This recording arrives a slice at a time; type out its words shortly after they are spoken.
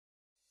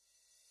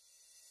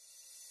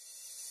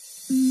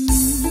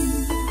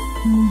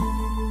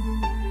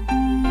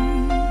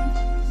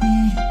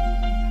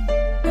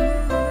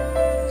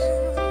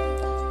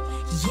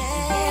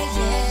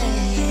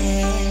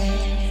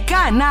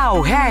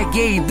Canal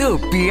Reggae do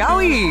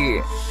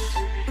Piauí.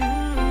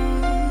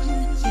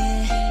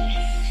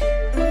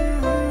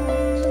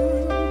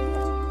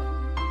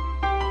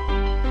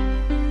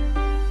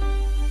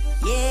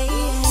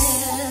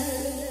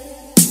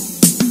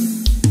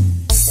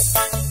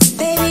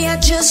 Baby, I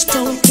just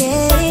don't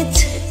get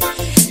it.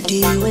 Do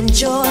you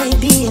enjoy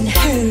being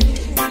hurt?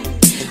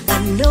 I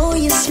know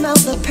you smell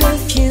the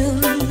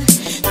perfume,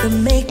 the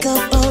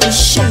makeup on his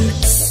shirt.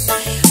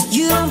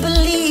 You don't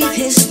believe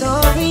his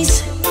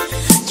stories.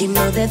 You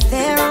know that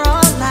there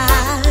are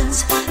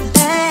lies.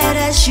 Bad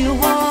as you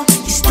are,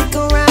 you stick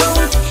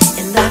around,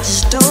 and I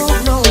just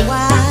don't know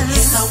why.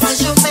 If I was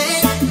your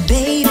man,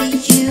 baby,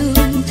 you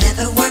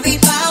never worry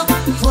about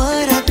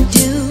what I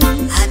do.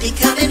 I'd be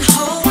coming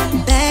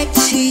home back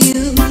to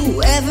you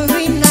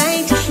every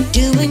night,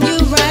 doing you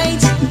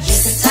right.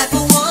 You're the type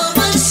of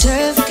woman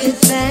deserve good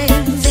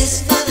things.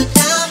 This for the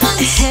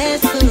diamonds, a head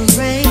full of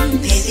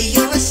rain. Baby,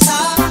 you're a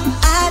star.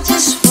 I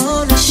just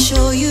wanna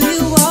show you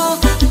you are.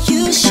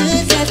 You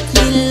should let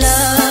me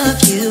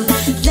love you.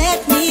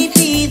 Let me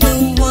be the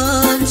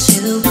one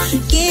to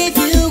give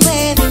you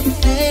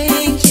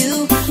everything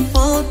you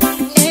want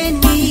and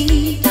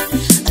need.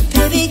 A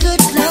baby,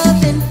 good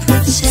love and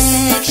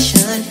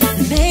protection.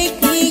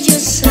 Make me your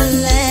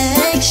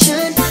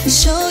selection.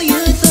 Show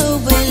you the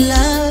way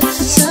love's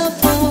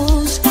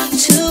supposed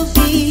to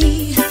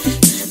be.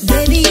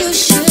 Baby, you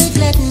should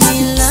let me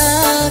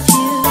love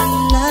you,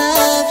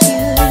 love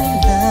you,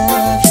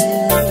 love you,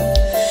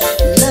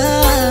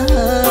 love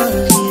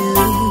you.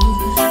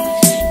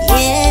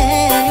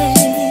 Yeah.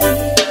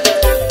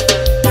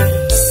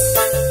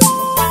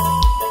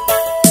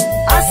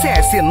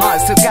 Acesse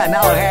nosso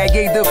canal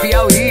Reggae do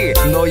Piauí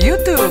no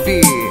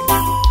YouTube.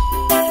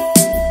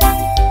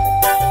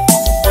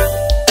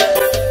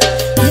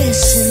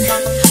 Listen,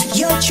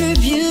 your true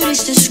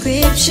beauty's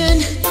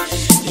description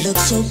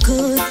looks so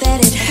good that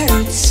it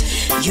hurts.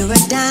 You're a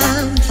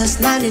dime plus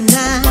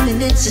 99,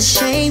 and it's a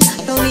shame,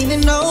 don't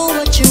even know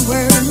what you're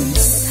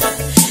worth.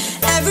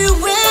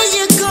 Everywhere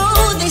you go,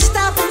 they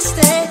stop and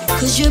stare,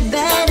 'cause you're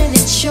bad and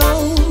it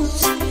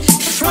shows.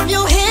 From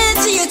your head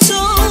to your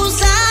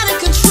toes, out of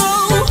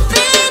control.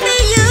 Baby,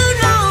 you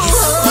know.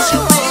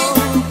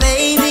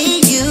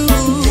 Baby, you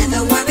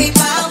never worry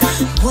about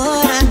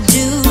what I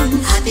do.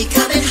 I'd be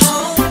coming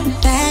home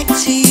back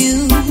to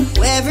you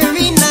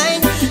every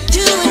night,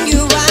 doing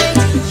you right.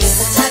 You're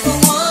the type of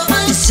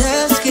woman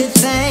deserves good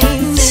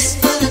things. This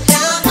for the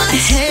diamonds, a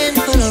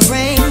handful of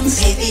rings.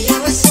 Baby,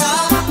 you're a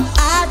star.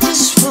 I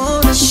just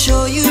wanna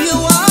show you you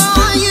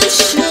are. You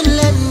should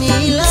let me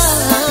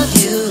love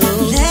you.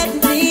 Let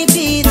me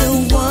be the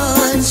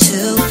one to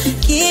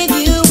give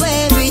you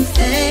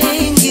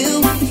everything you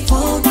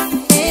want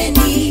and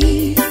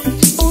need.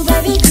 Oh,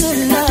 baby, good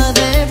love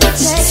and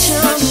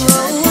protection.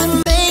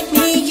 Oh, make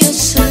me your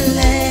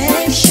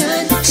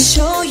selection.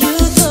 Show you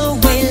the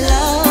way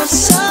love's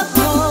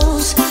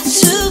supposed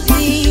to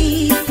be.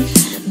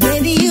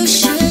 Baby, you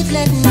should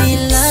let me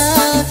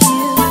love you,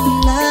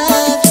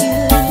 love you,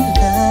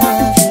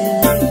 love you,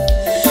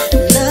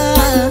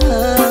 love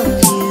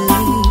you.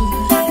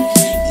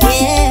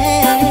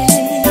 Yeah,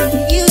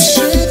 you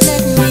should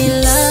let me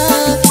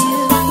love you,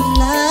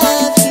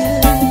 love you,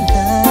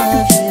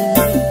 love you,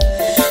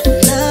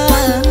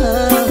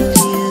 love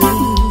you.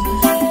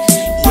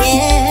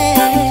 Yeah.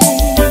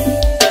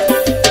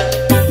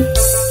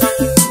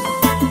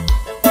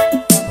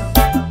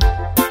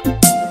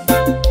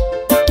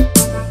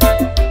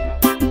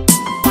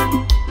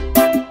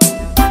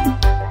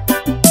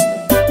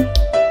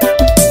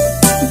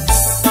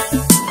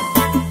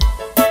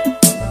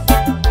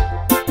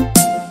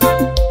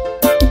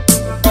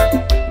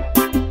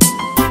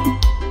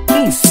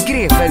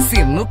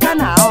 Inscreva-se no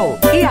canal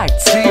e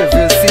ative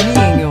o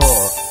sininho.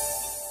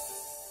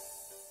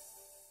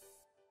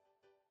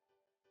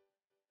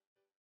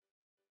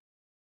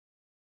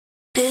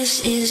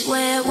 This is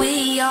where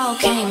we all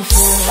came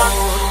from.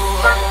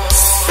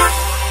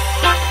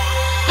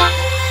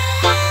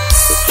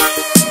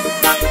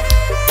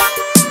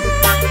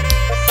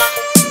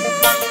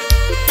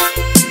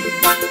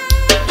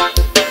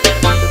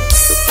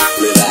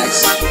 Relax,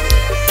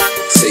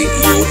 take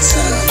your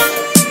time.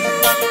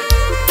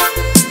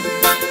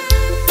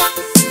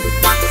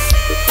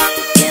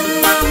 In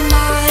my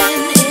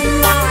mind, in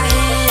my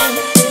head,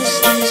 this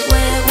is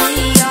where we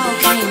all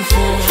came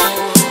from.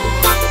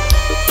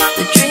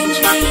 The dreams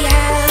we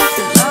have,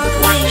 the love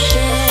we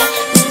share,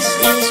 this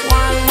is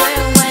what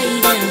we're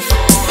waiting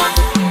for.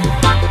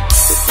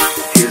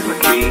 Here's my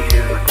key,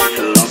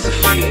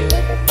 philosophy.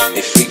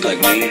 A freak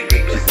like me,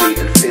 just need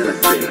to feel it.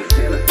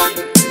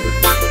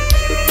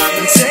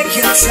 And take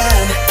your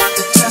time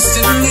to trust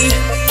in me,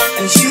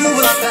 and you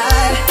will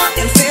find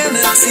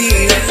infinity,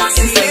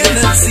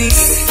 infinity.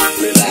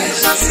 Relax,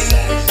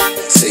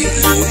 take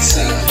your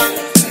time.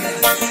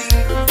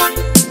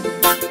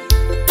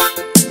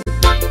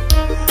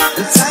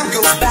 And time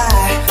goes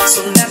by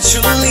so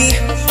naturally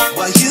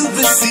while you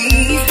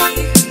receive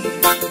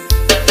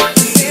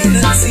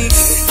infinity.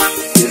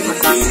 Here's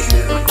my key,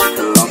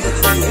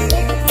 philosophy.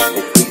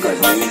 A freak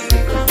like me,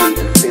 just need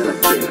to feel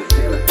it.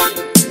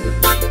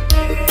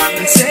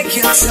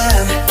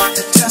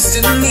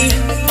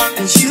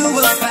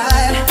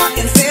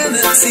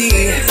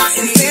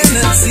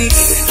 infinity.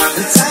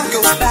 And time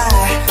goes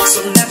by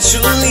so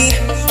naturally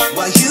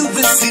while you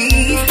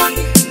receive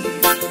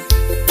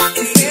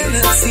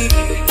infinity.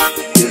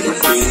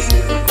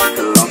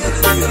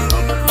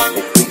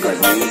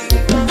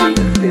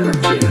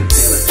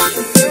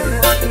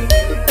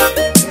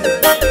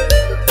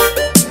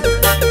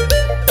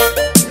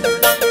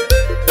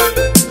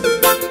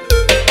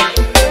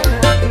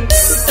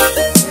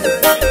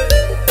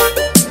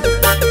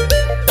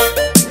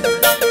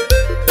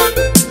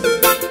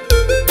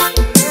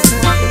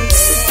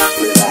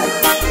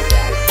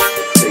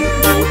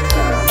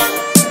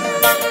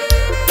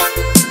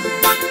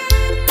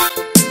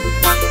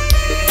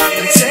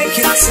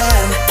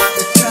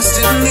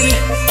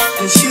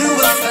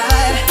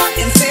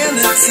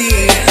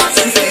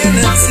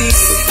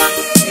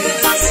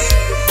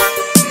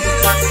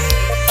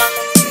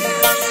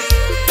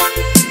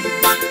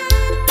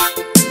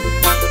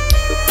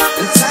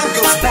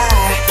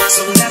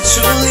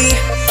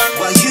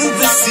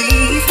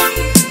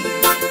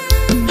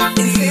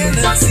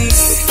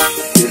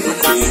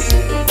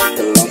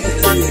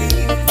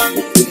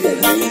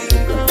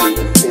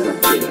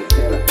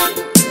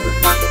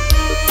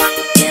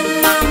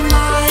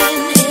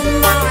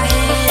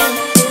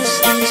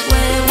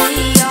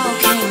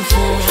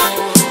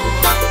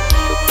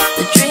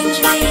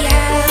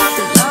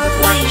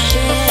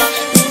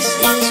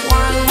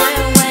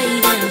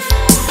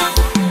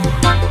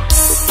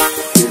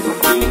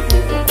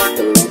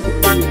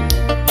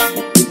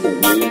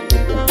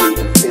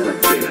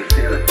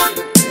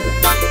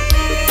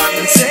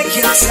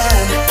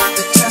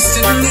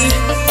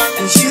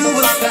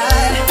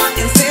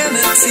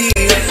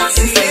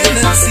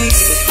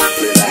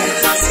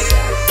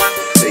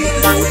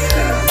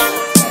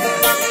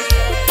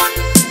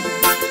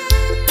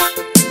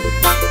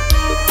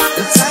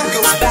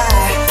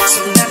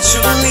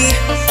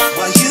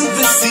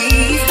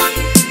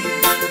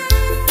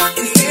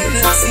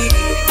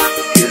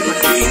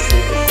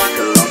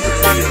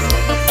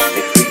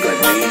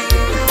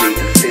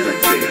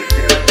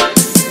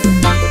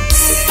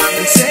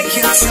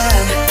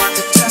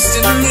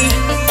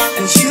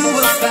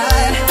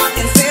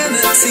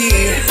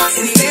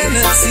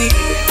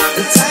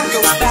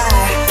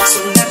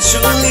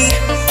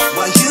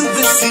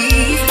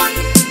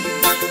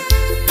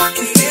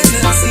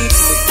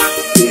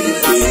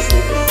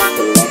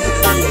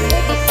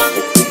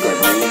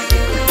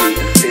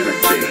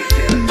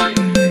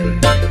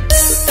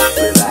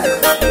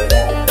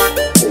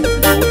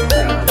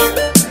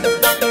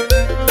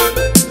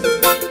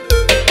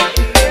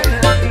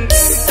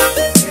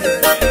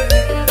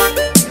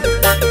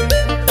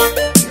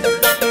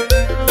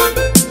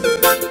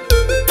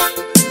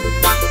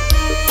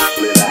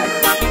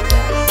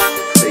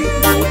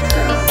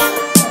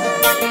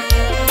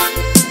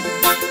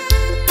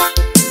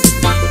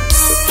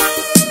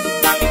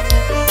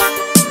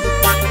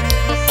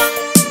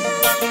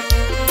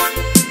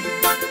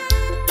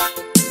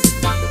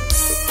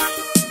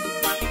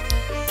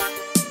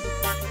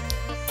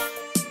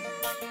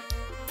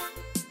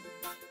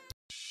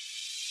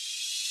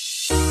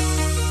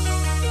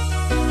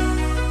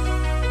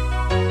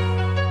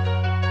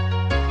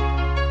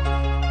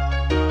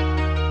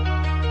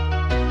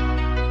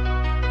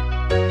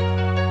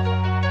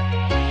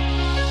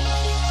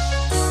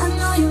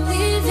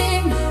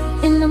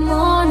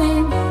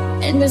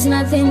 There's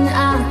nothing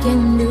I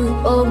can do,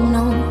 oh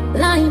no.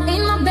 Lying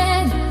in my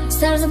bed,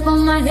 stars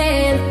upon my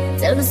head,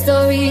 tell the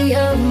story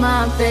of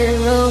my bad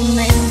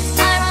romance.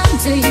 I run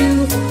to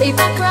you, babe,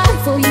 I cry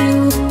for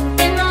you,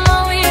 and I'm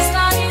always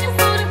fighting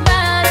for the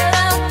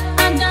battle.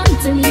 I'm done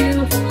to you,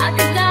 I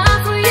could die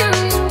for you.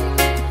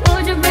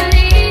 Would you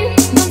believe?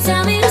 Don't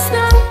tell me to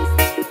stop.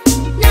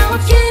 Now I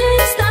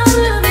can't stop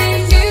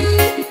loving you,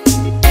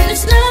 and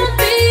there's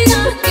nothing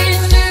I can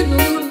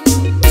do.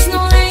 There's no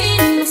rain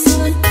in the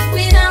sun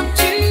without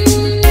you.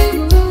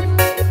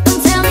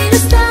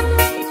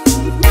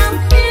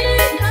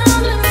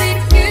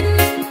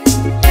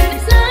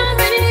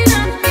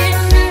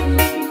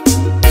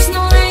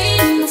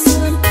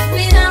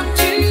 Without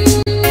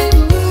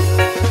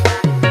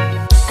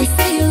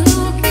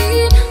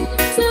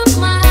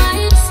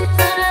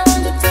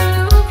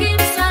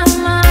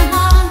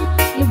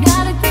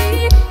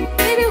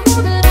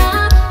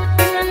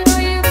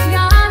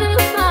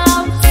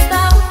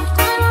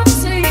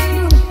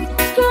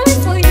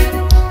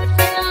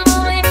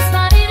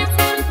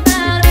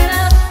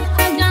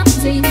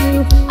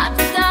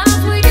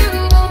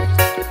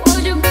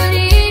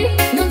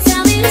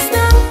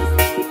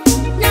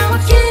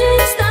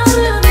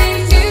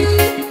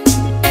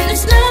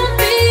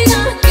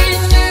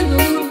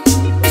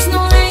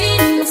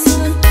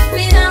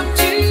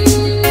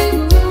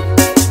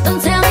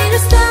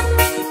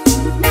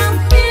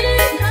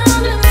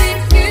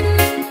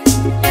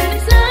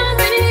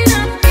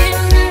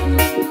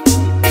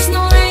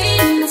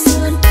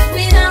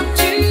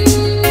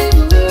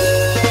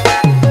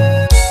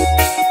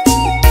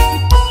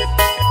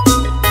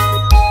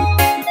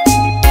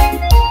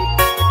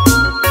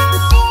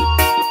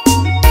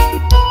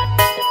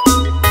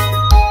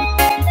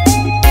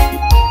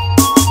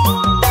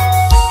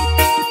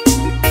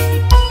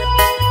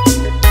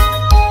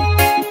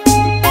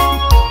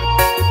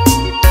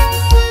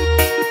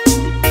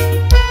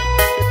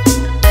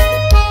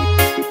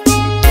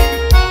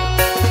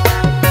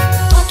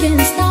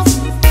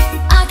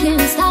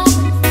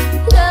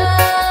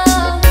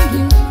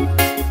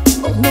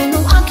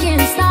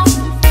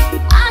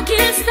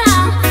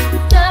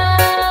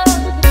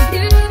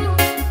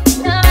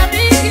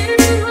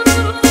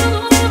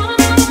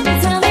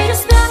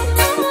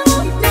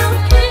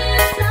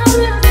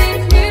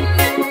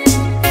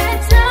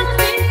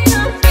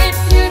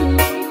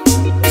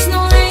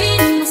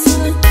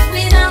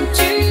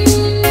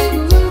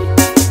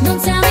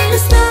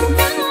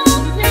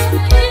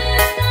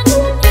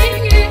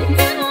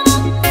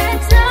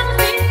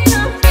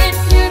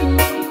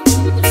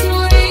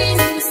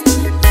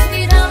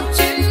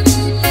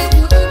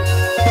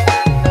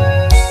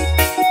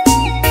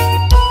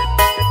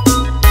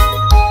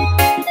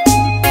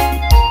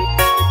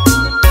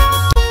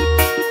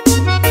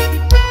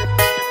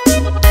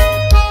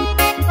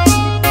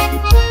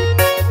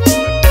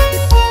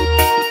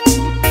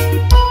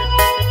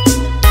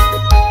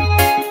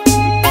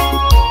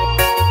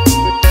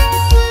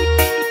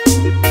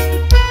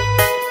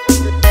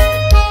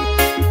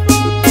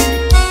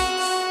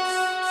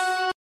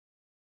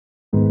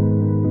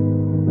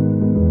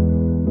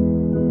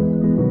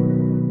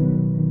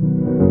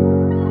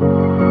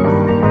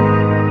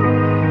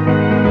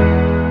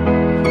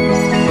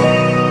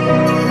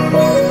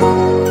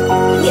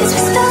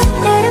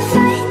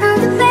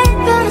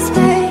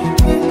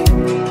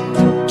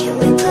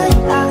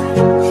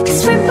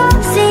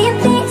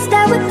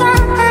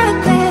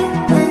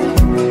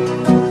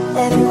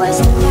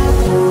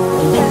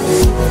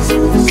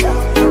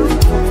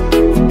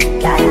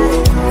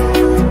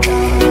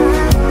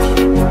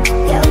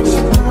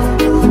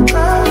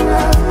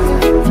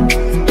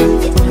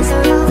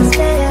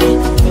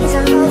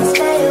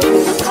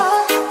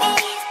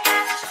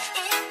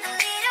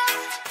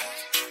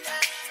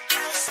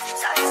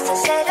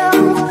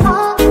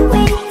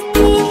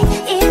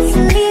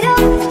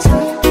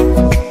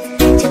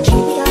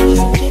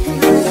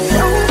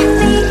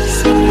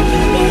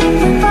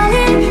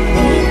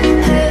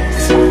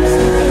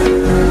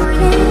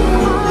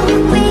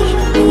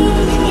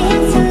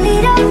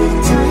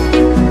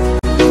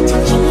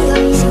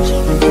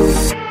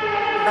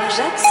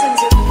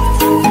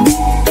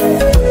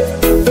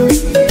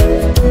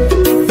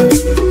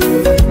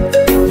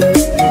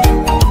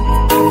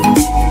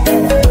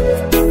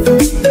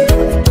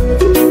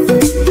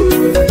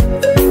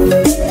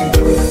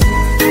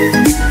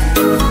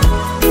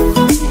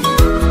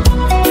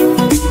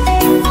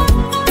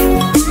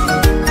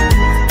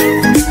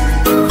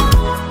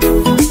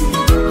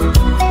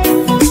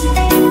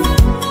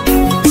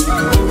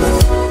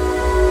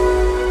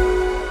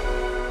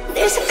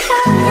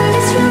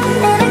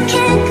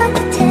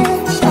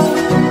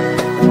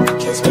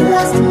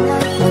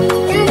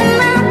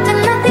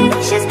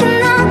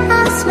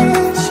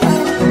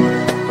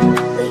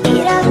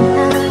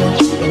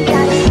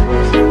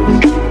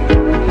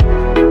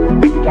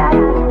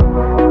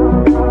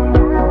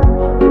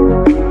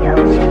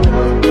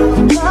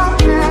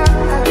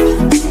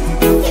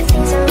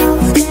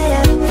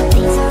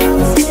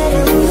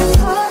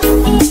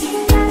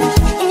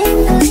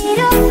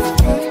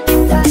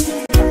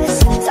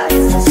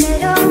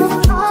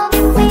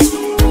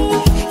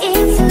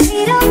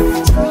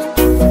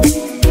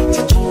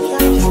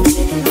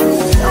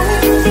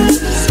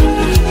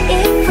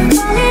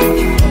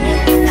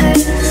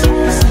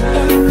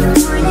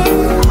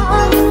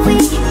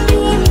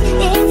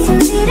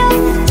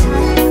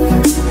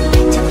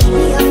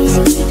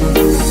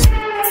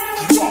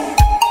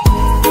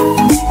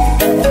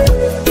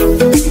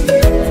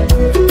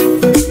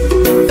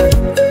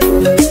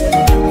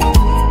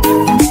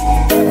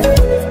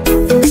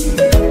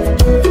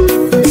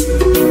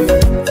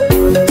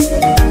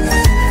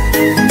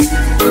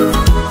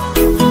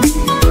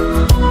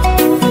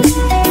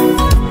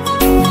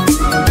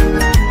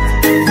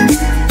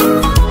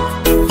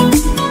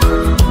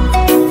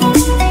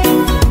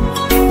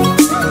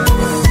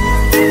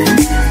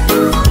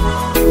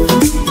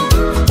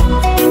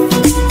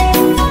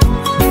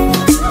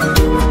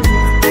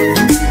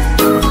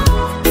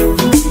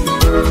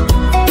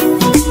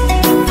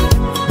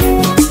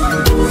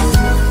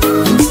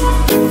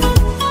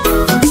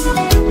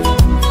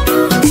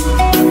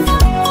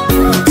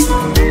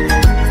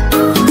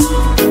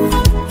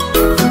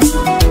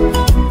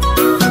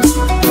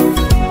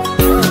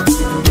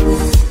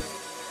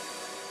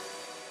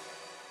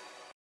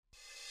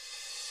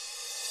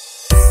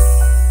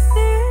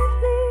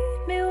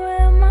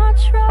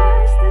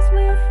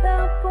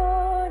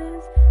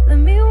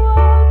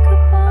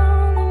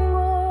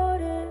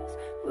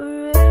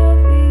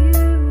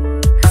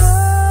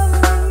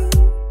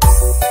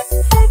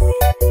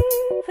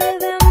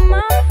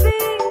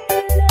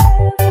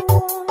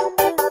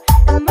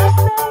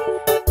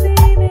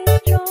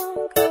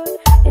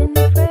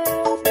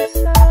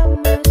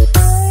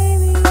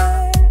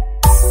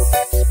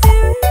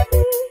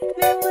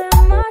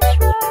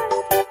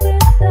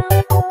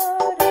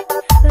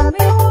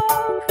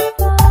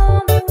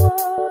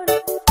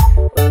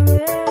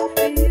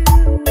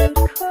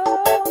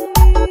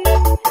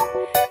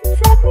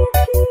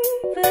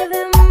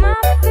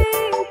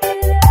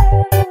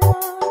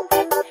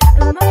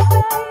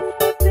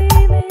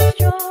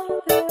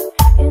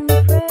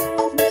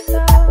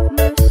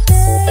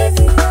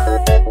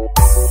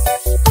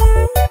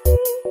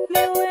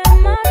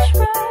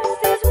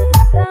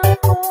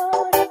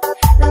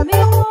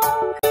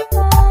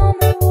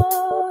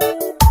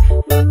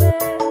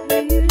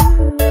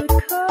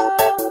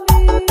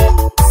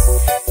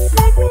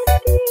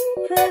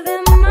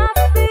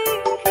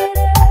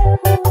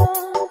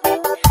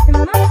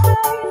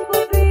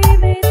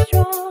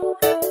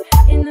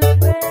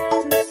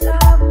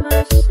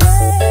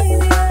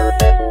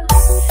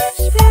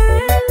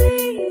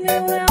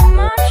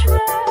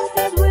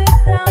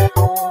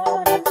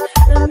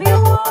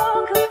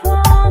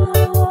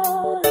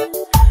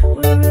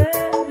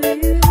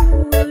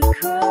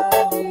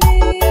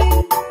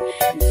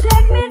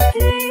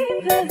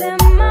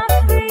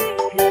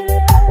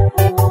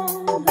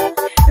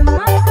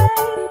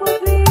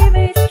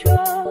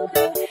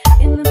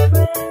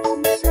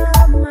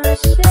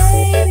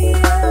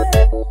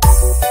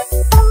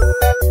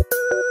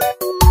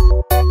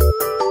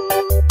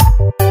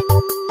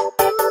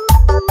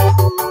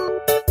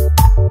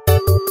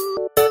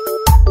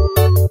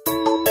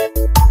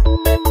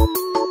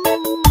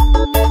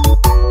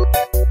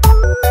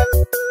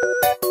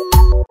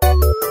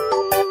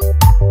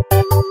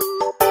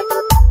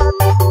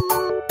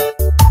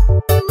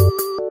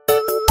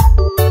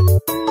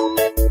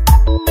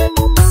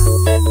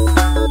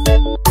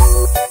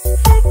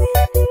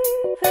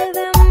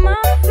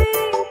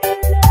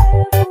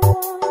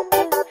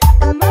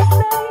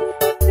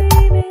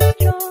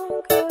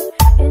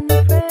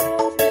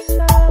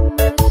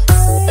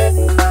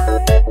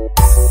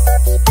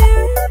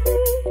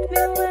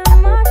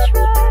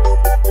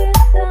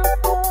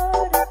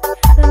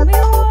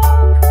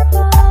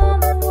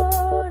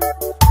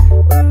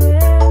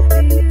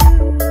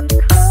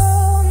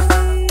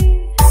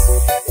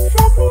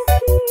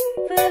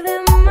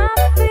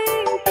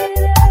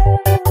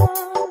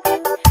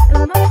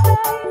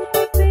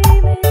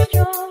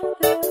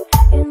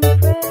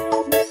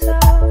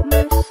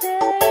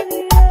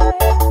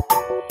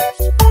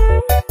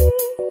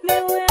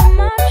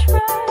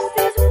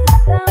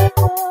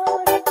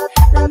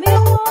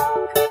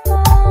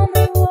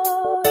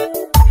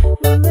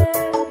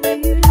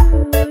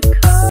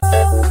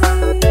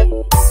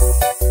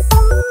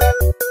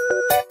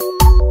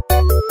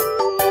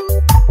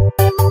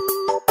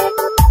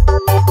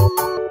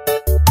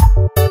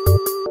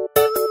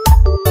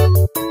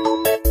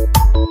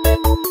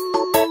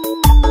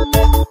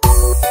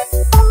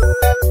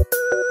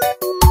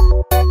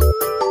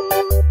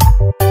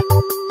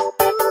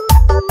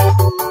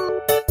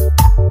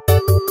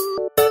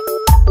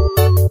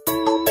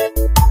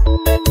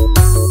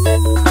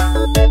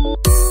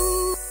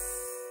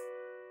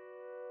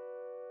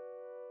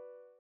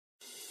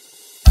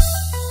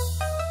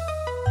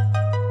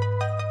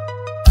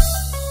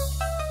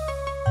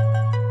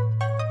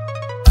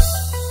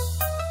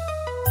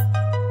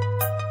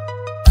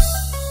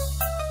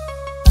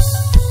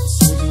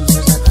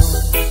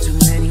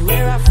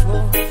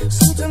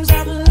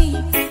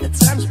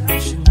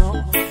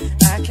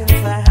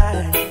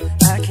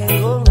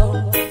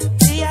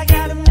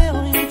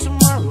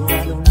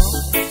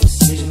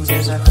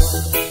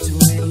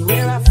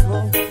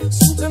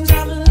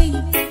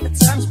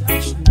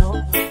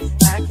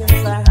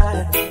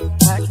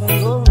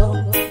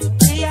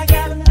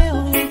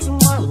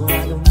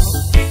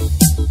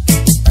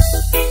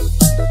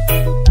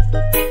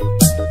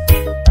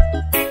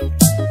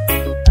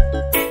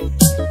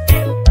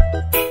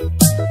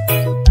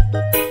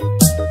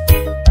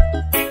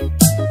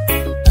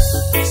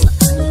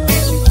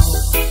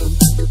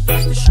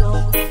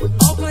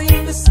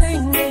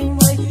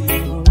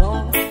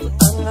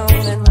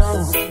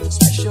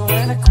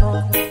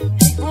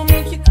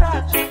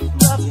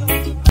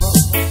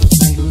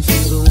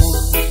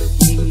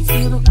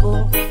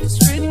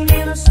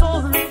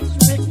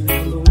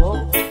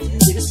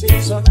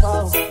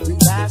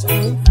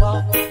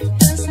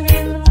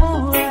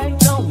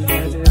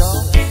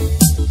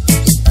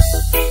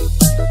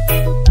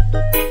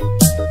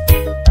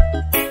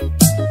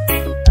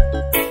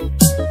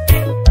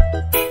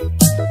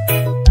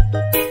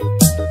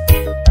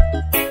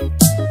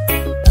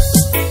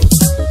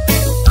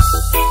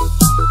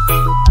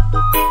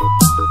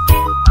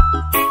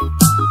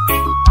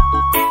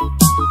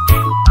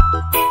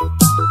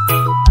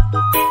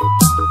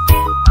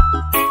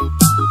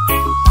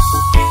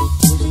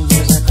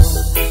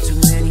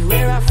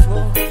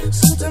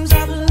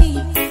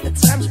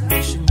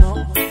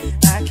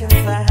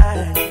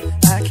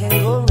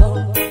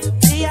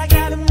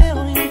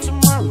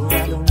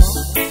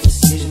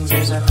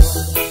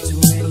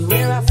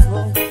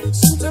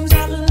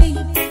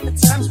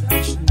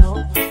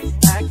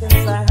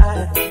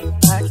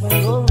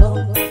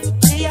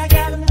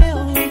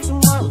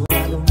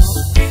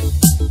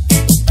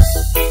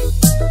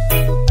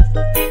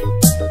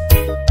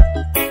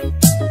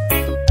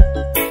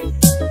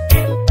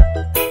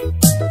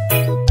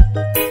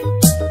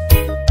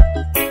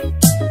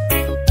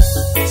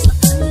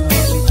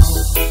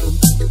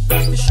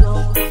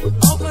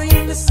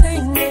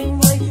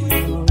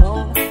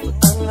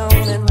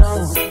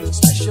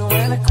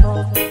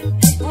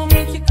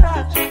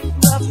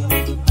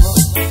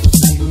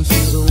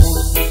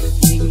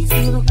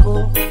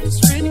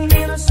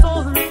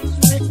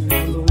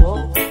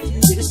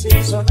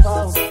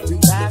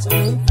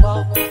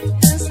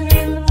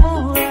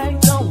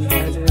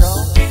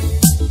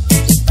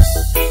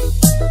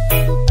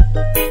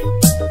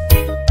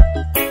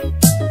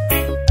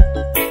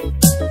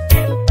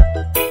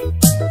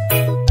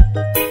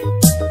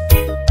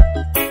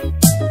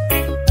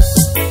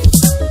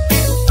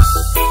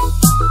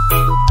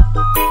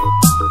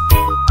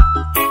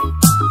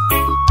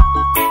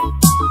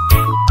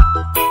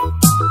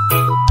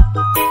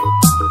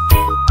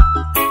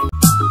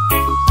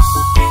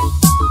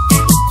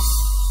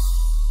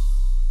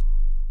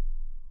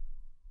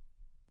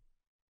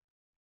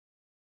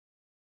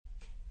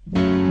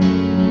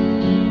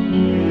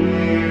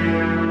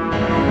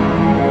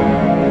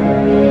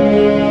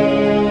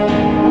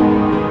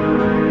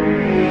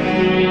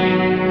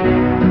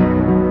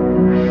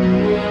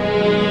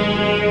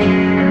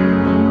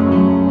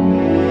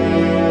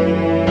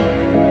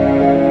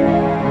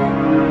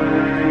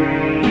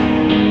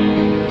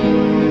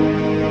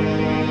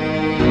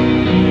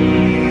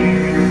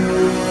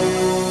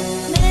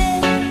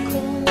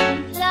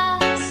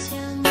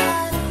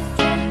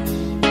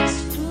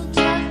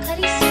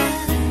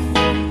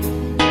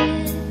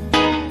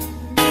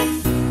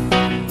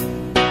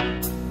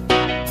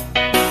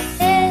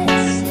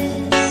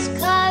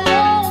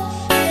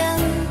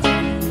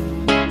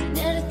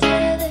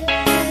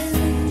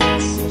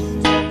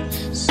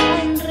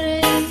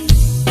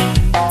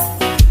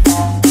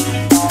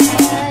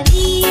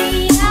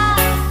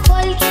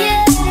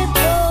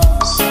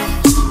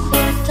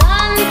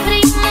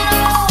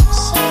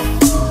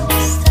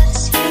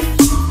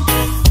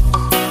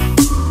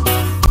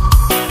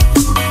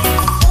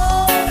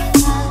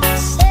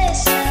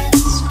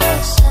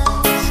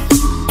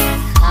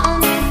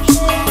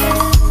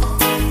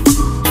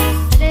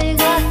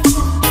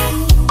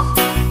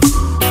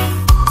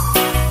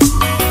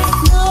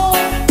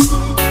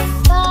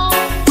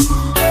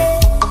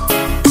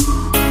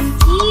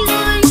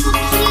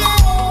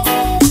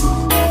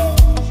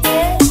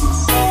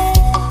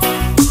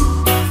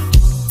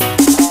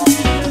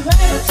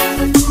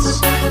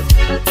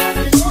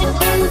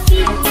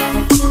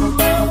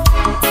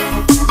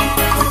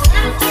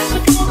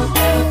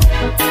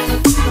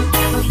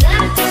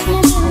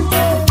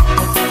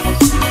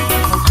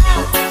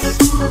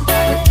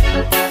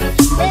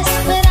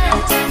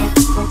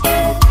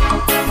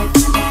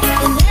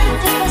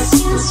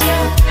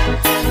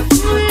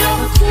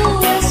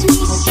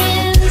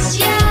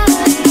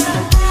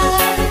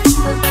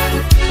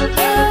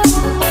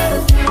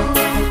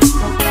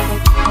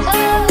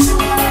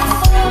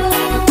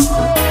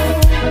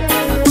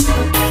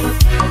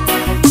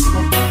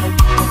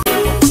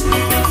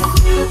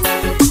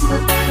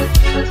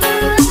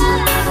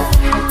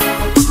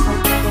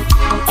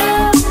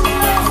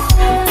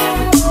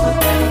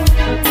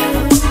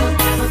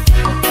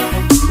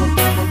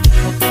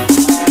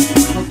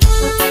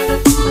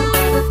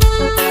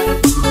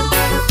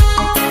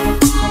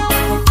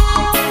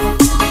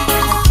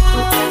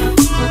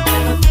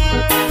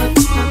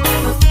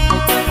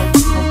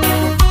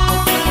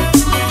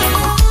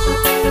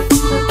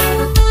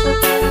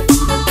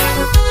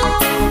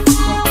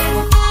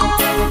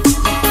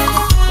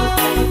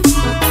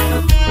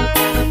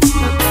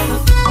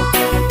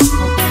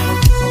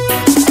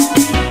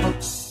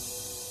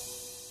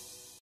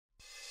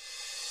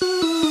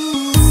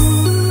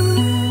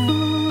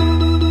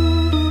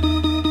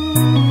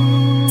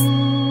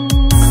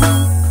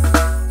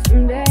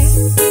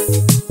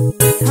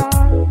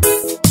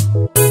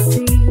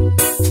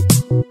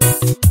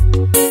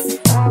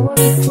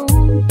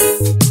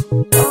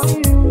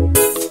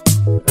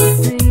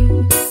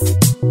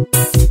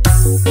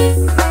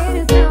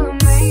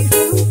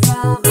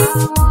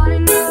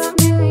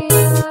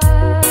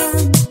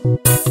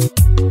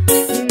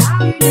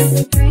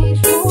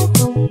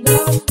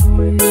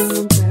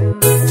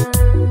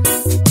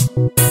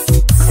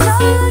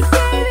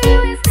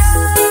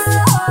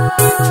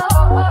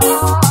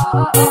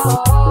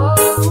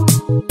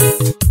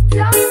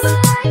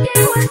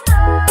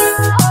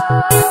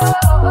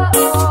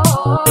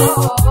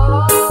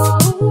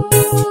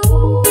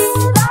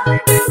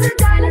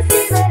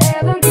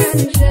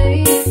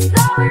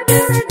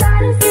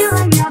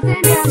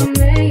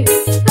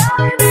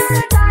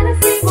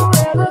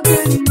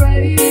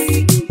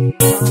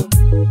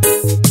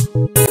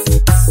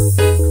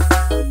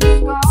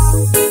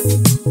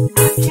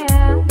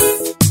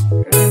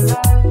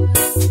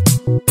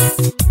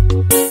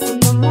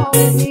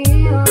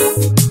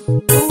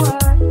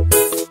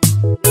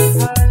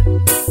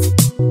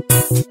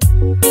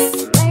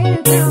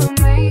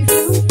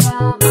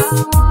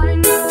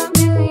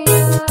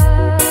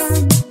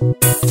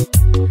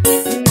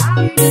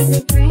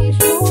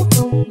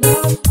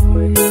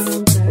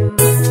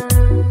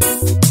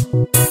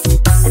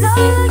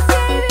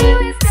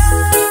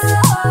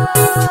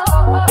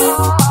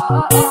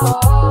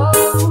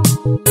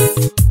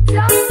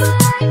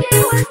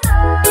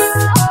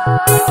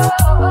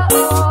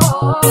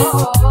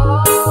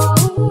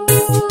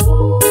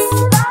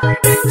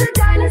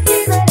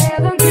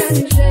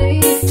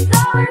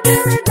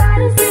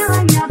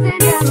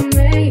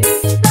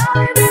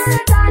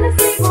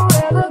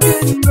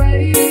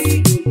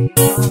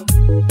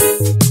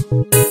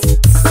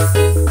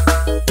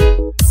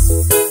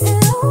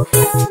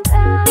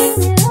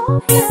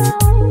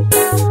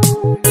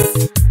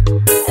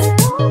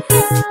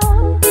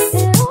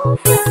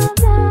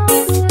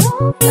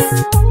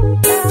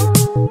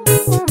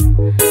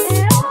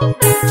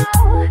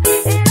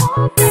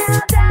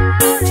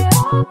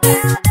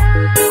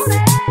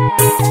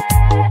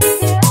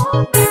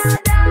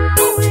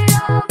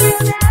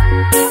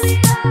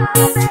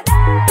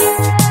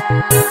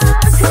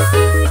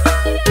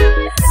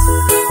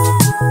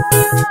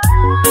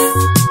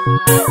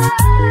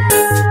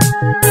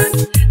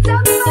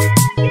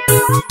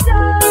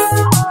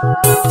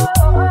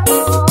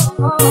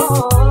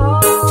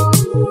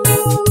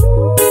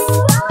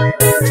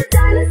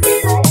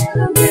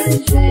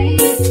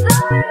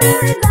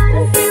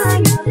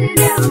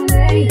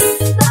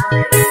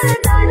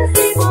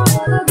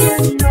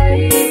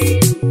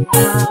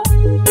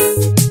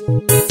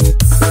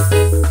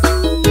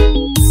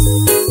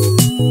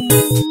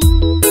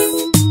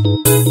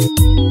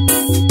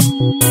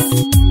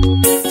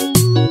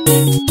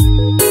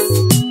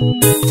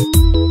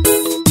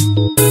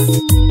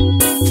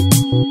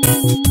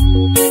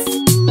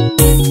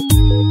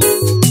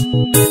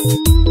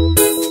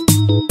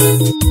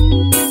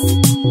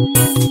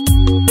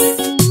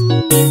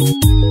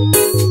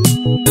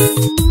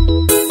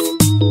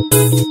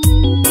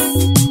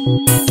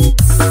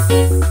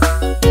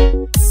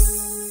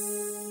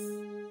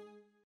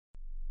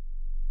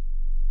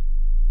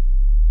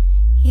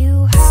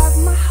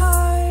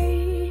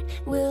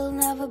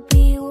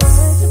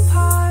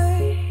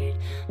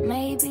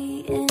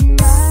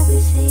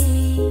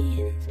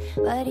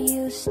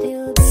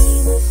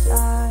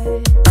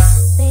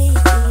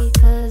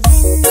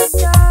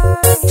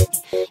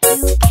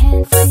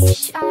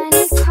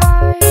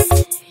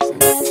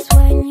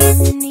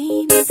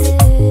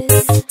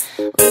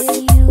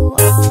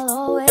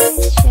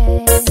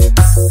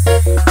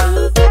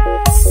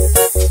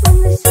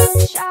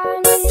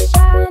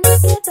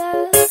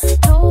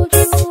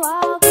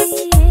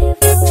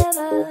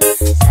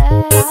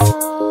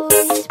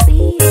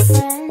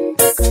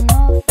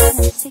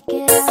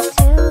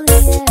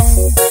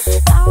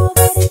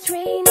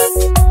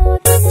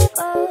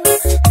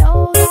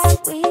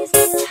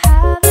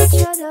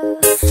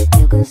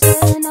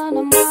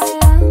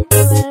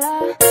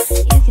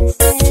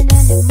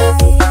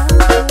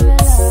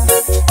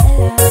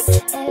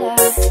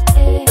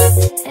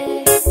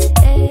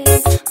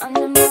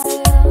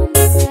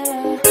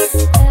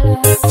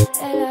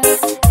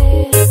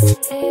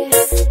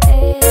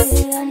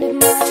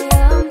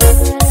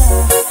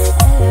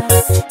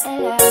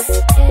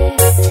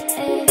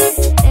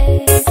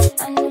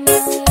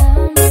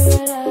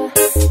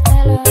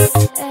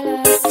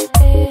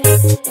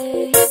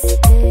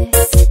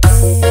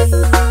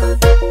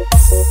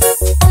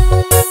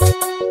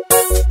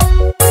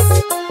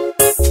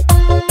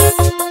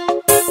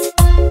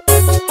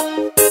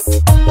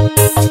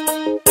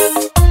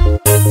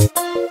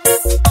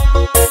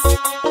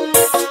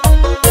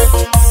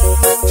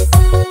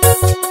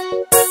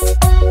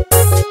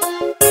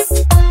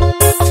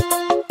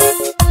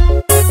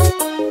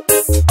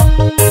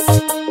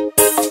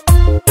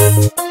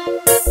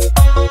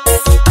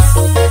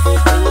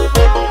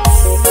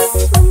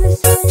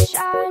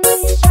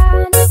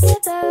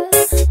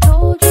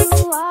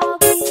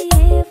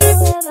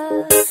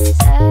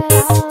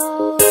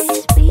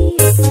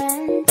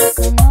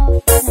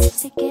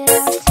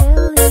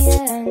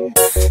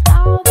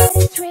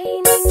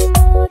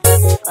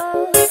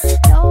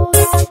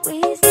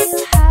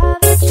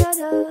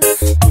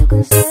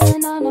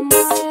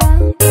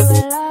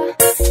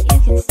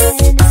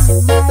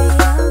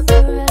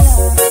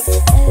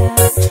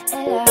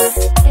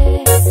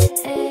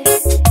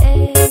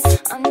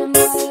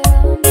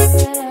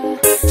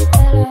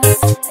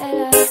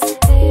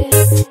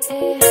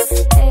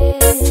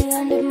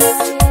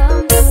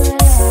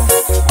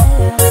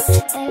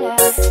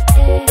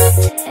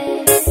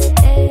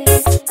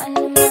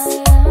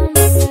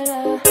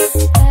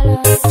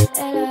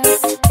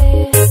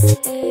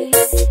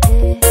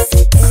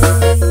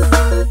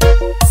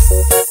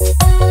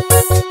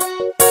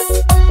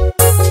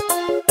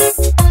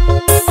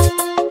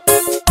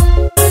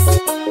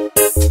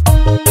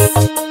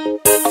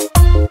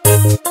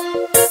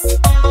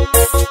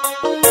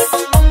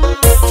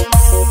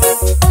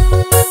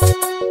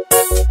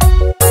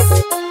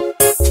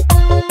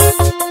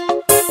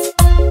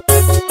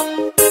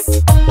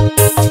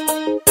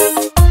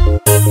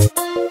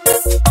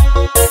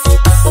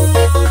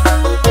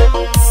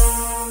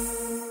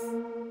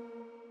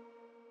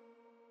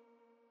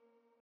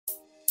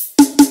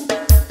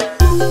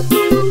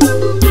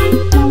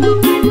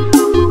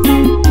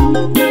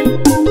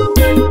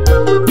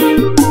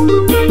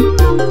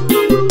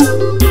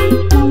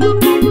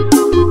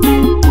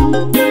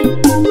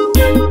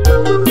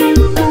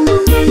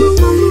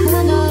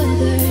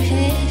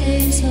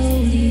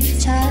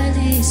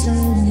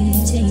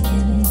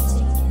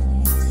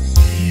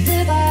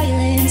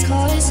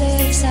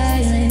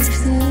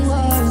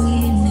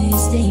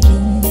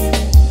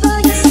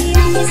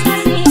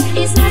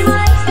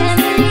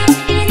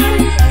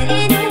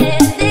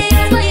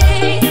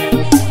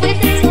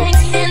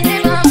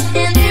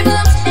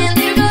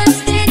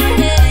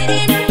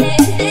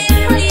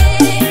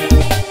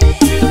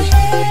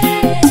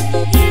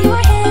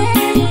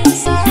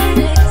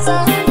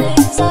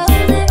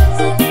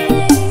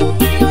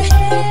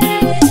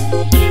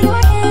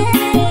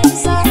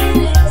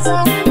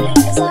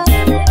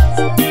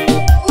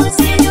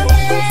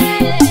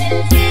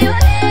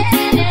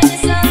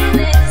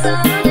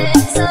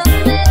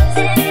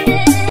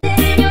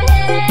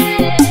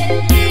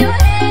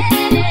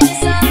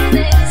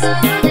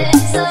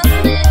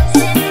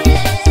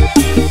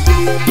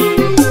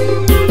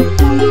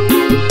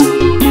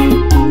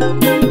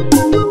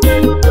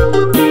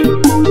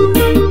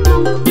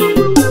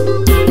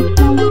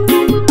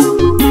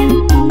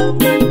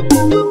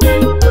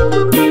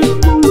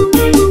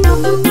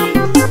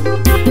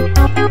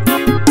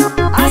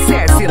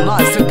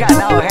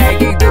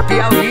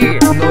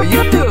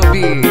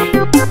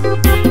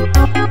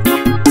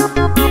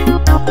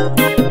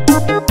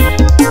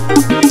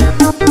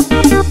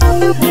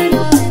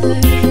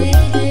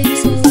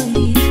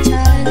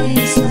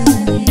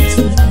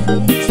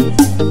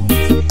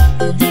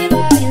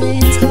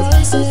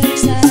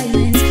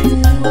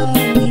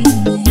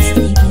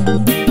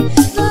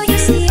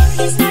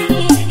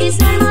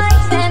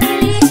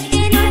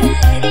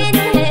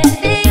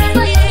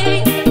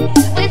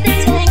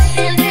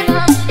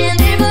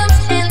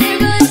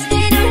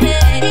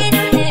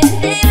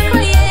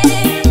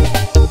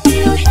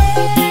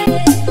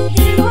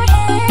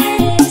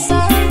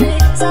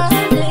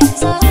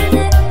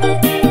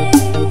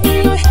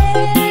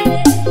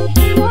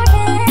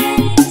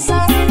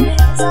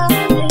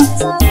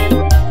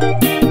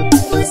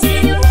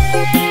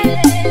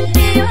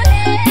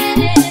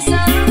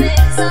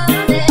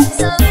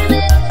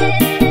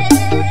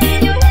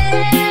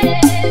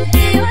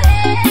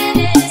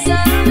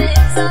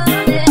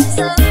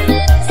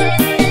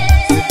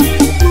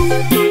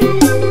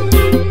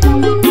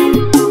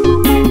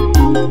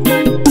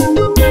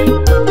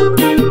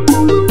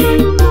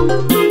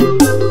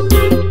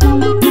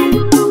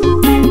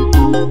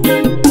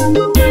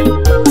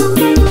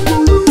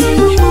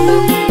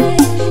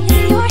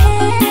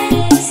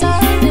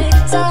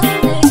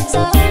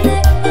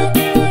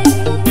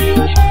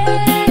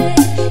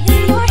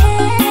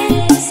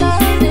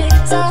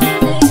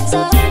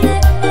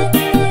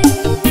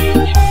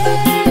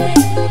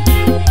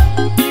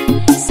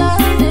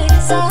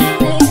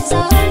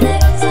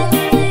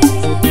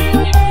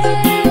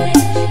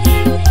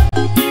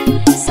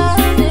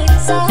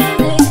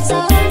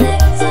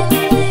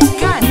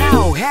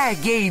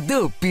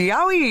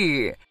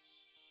aí.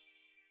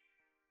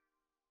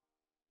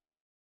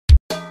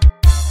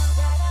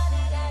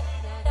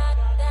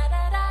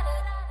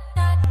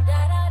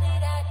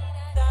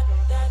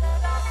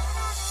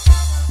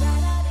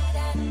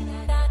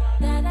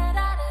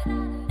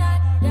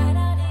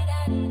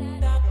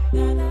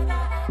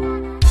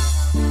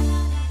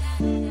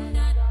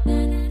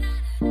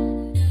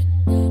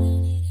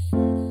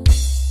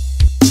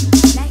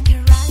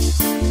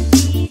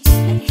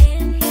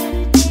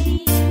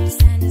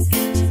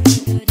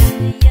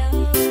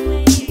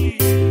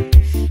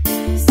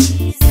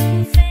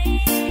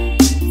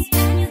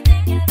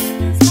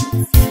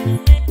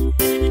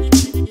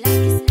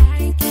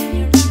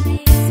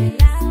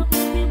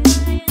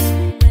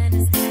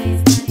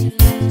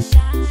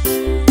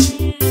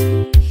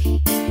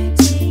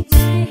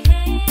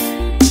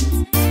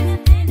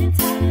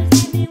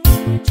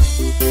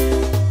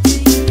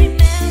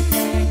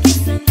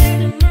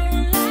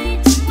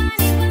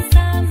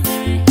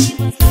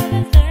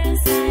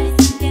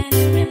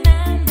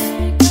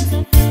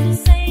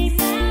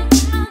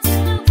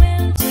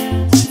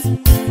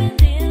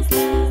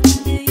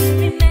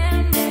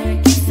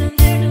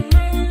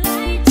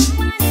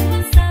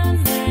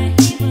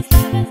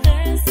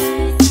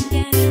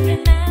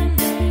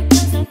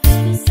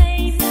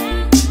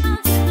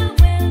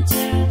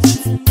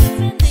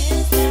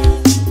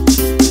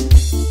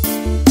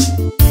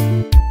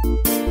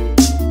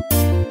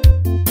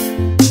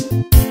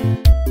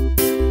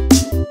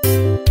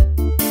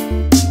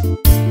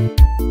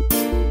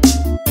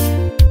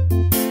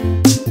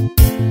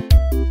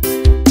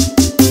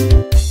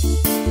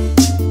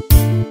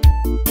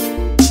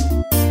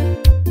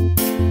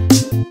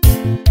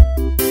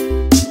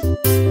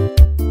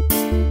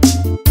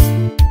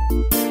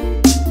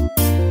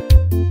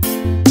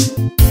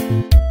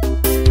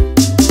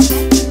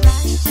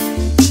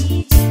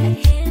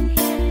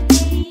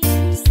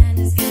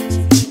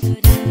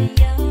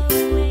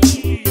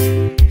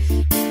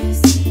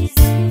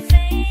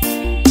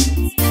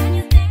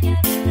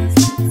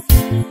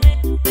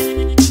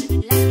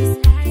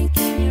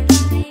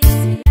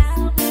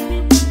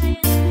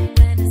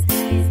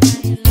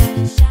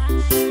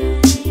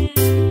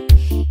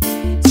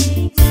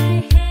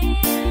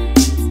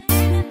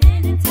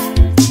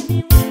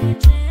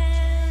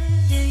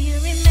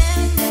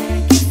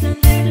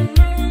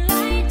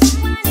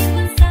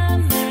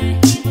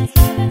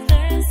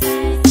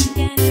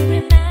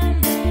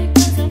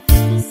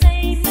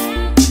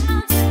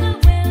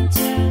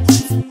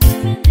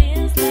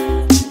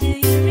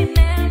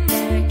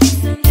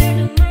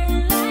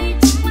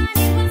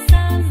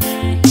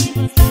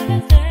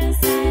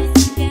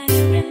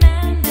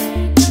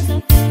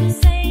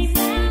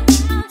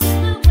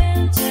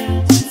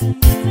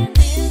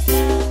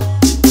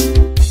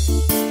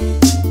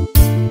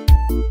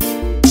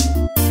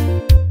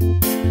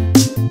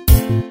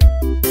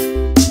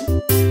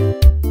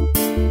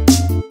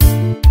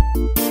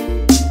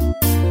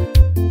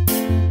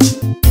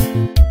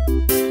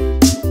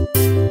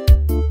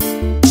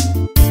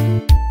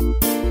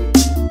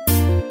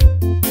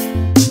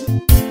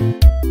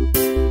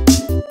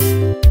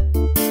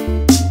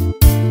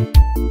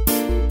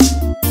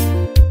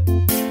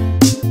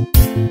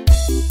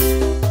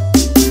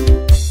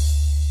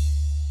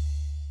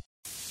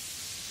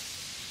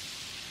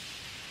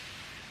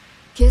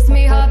 Kiss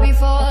me hard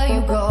before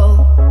you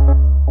go.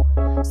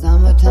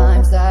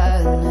 Summertime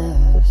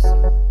sadness.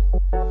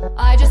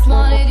 I just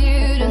wanted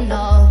you to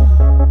know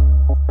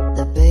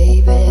that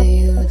baby,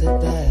 you the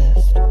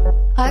best.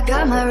 I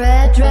got my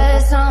red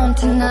dress on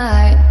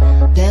tonight,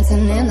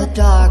 dancing in the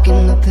dark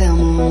in the pale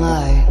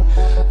moonlight.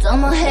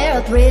 Done my hair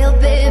up real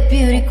big,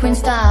 beauty queen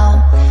style.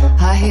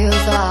 High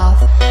heels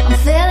off, I'm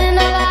feeling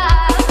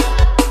alive.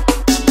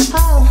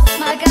 Oh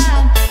my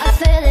God, I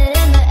feel it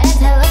in the air,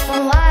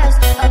 telephone wires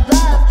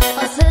above,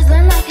 all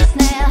sizzling like a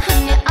snail.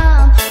 Honey,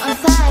 I'm on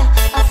fire,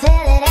 I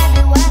feel it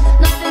everywhere.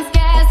 Nothing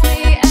scares me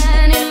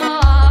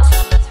anymore.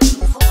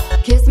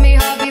 Kiss me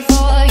hard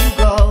before you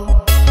go.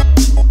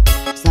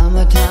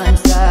 Summertime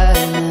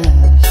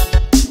sadness.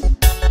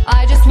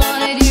 I just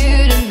wanted you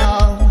to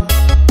know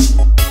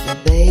that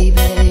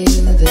baby,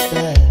 you the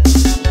best.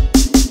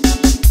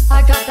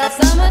 I got that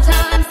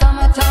summertime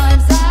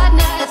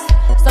sadness.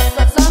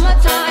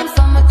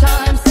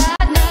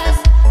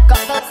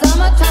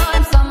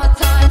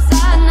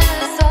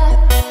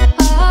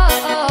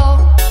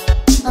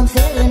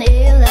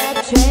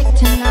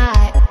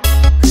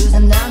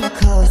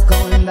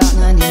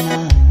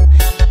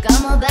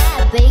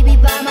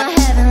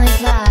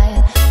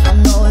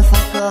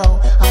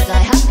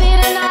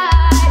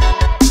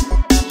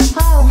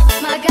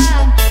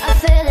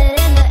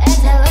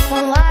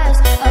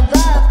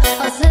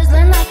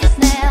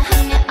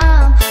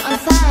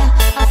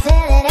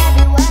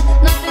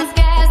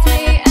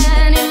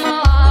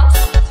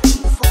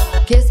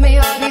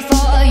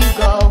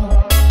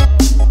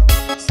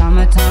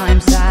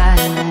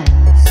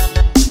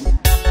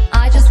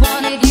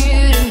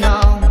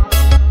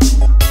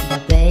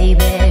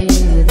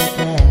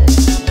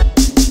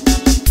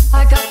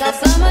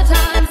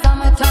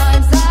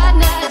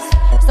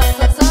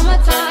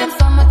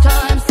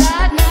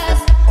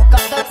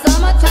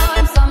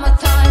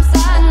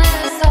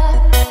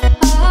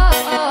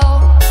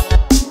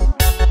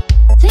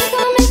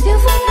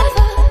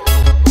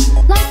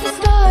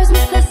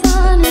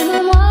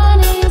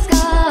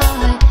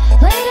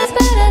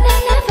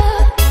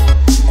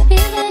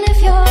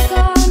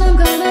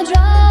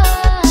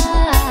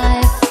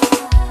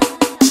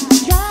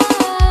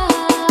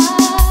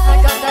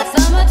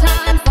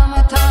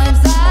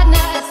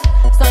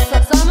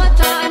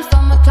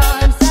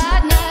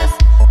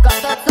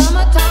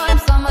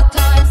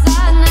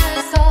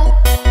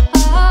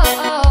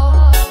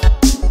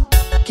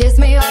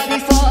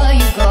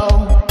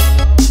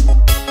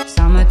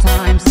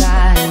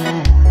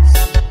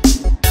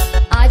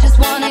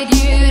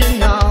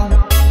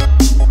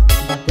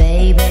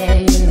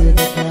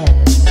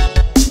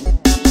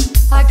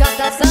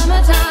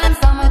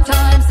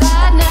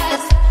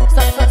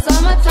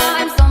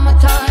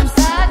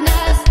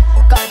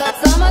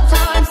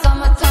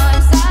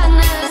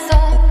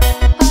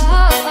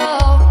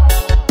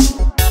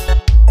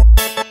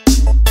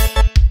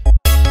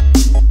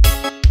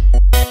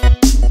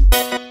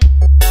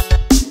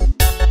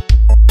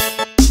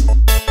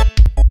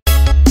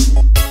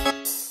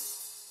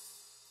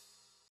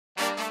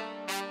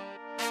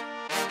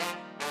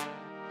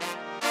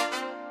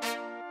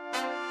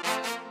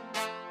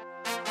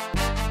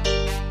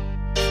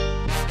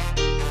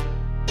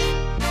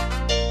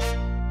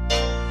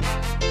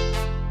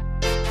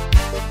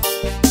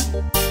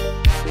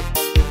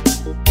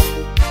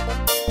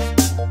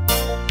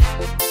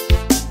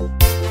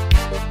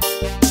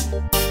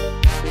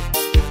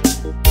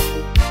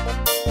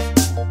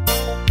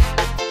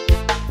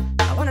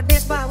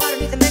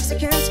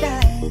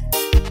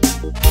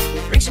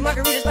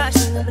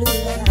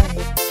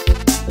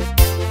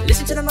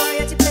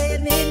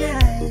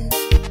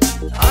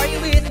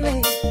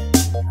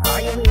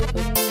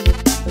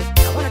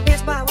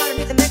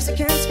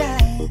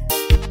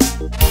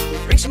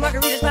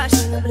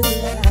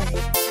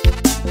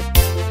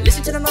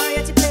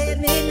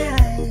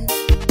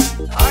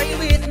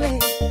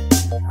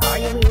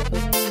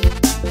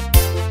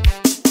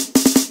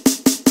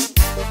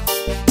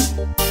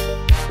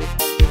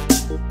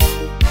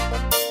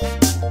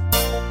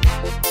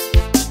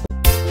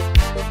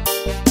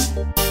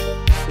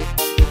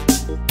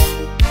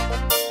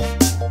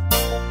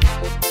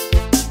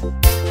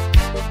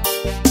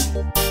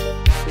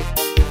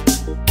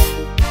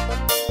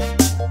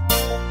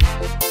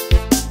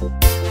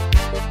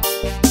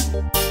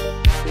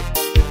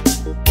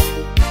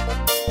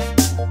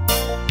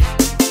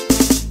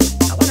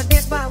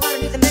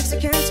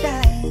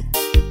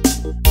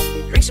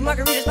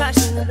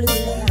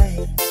 blue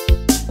light.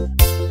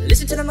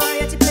 Listen to the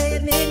mariachi play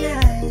at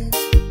midnight.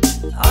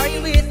 Are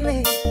you with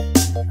me?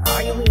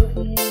 Are you with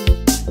me?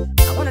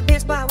 I wanna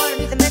dance by water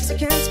beneath the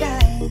Mexican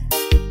sky.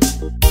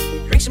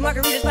 Drink some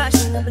margaritas by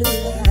the blue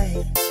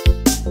light.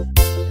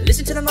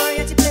 Listen to the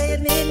mariachi play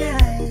at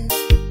midnight.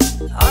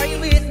 Are you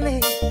with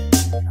me?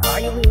 Are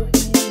you with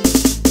me?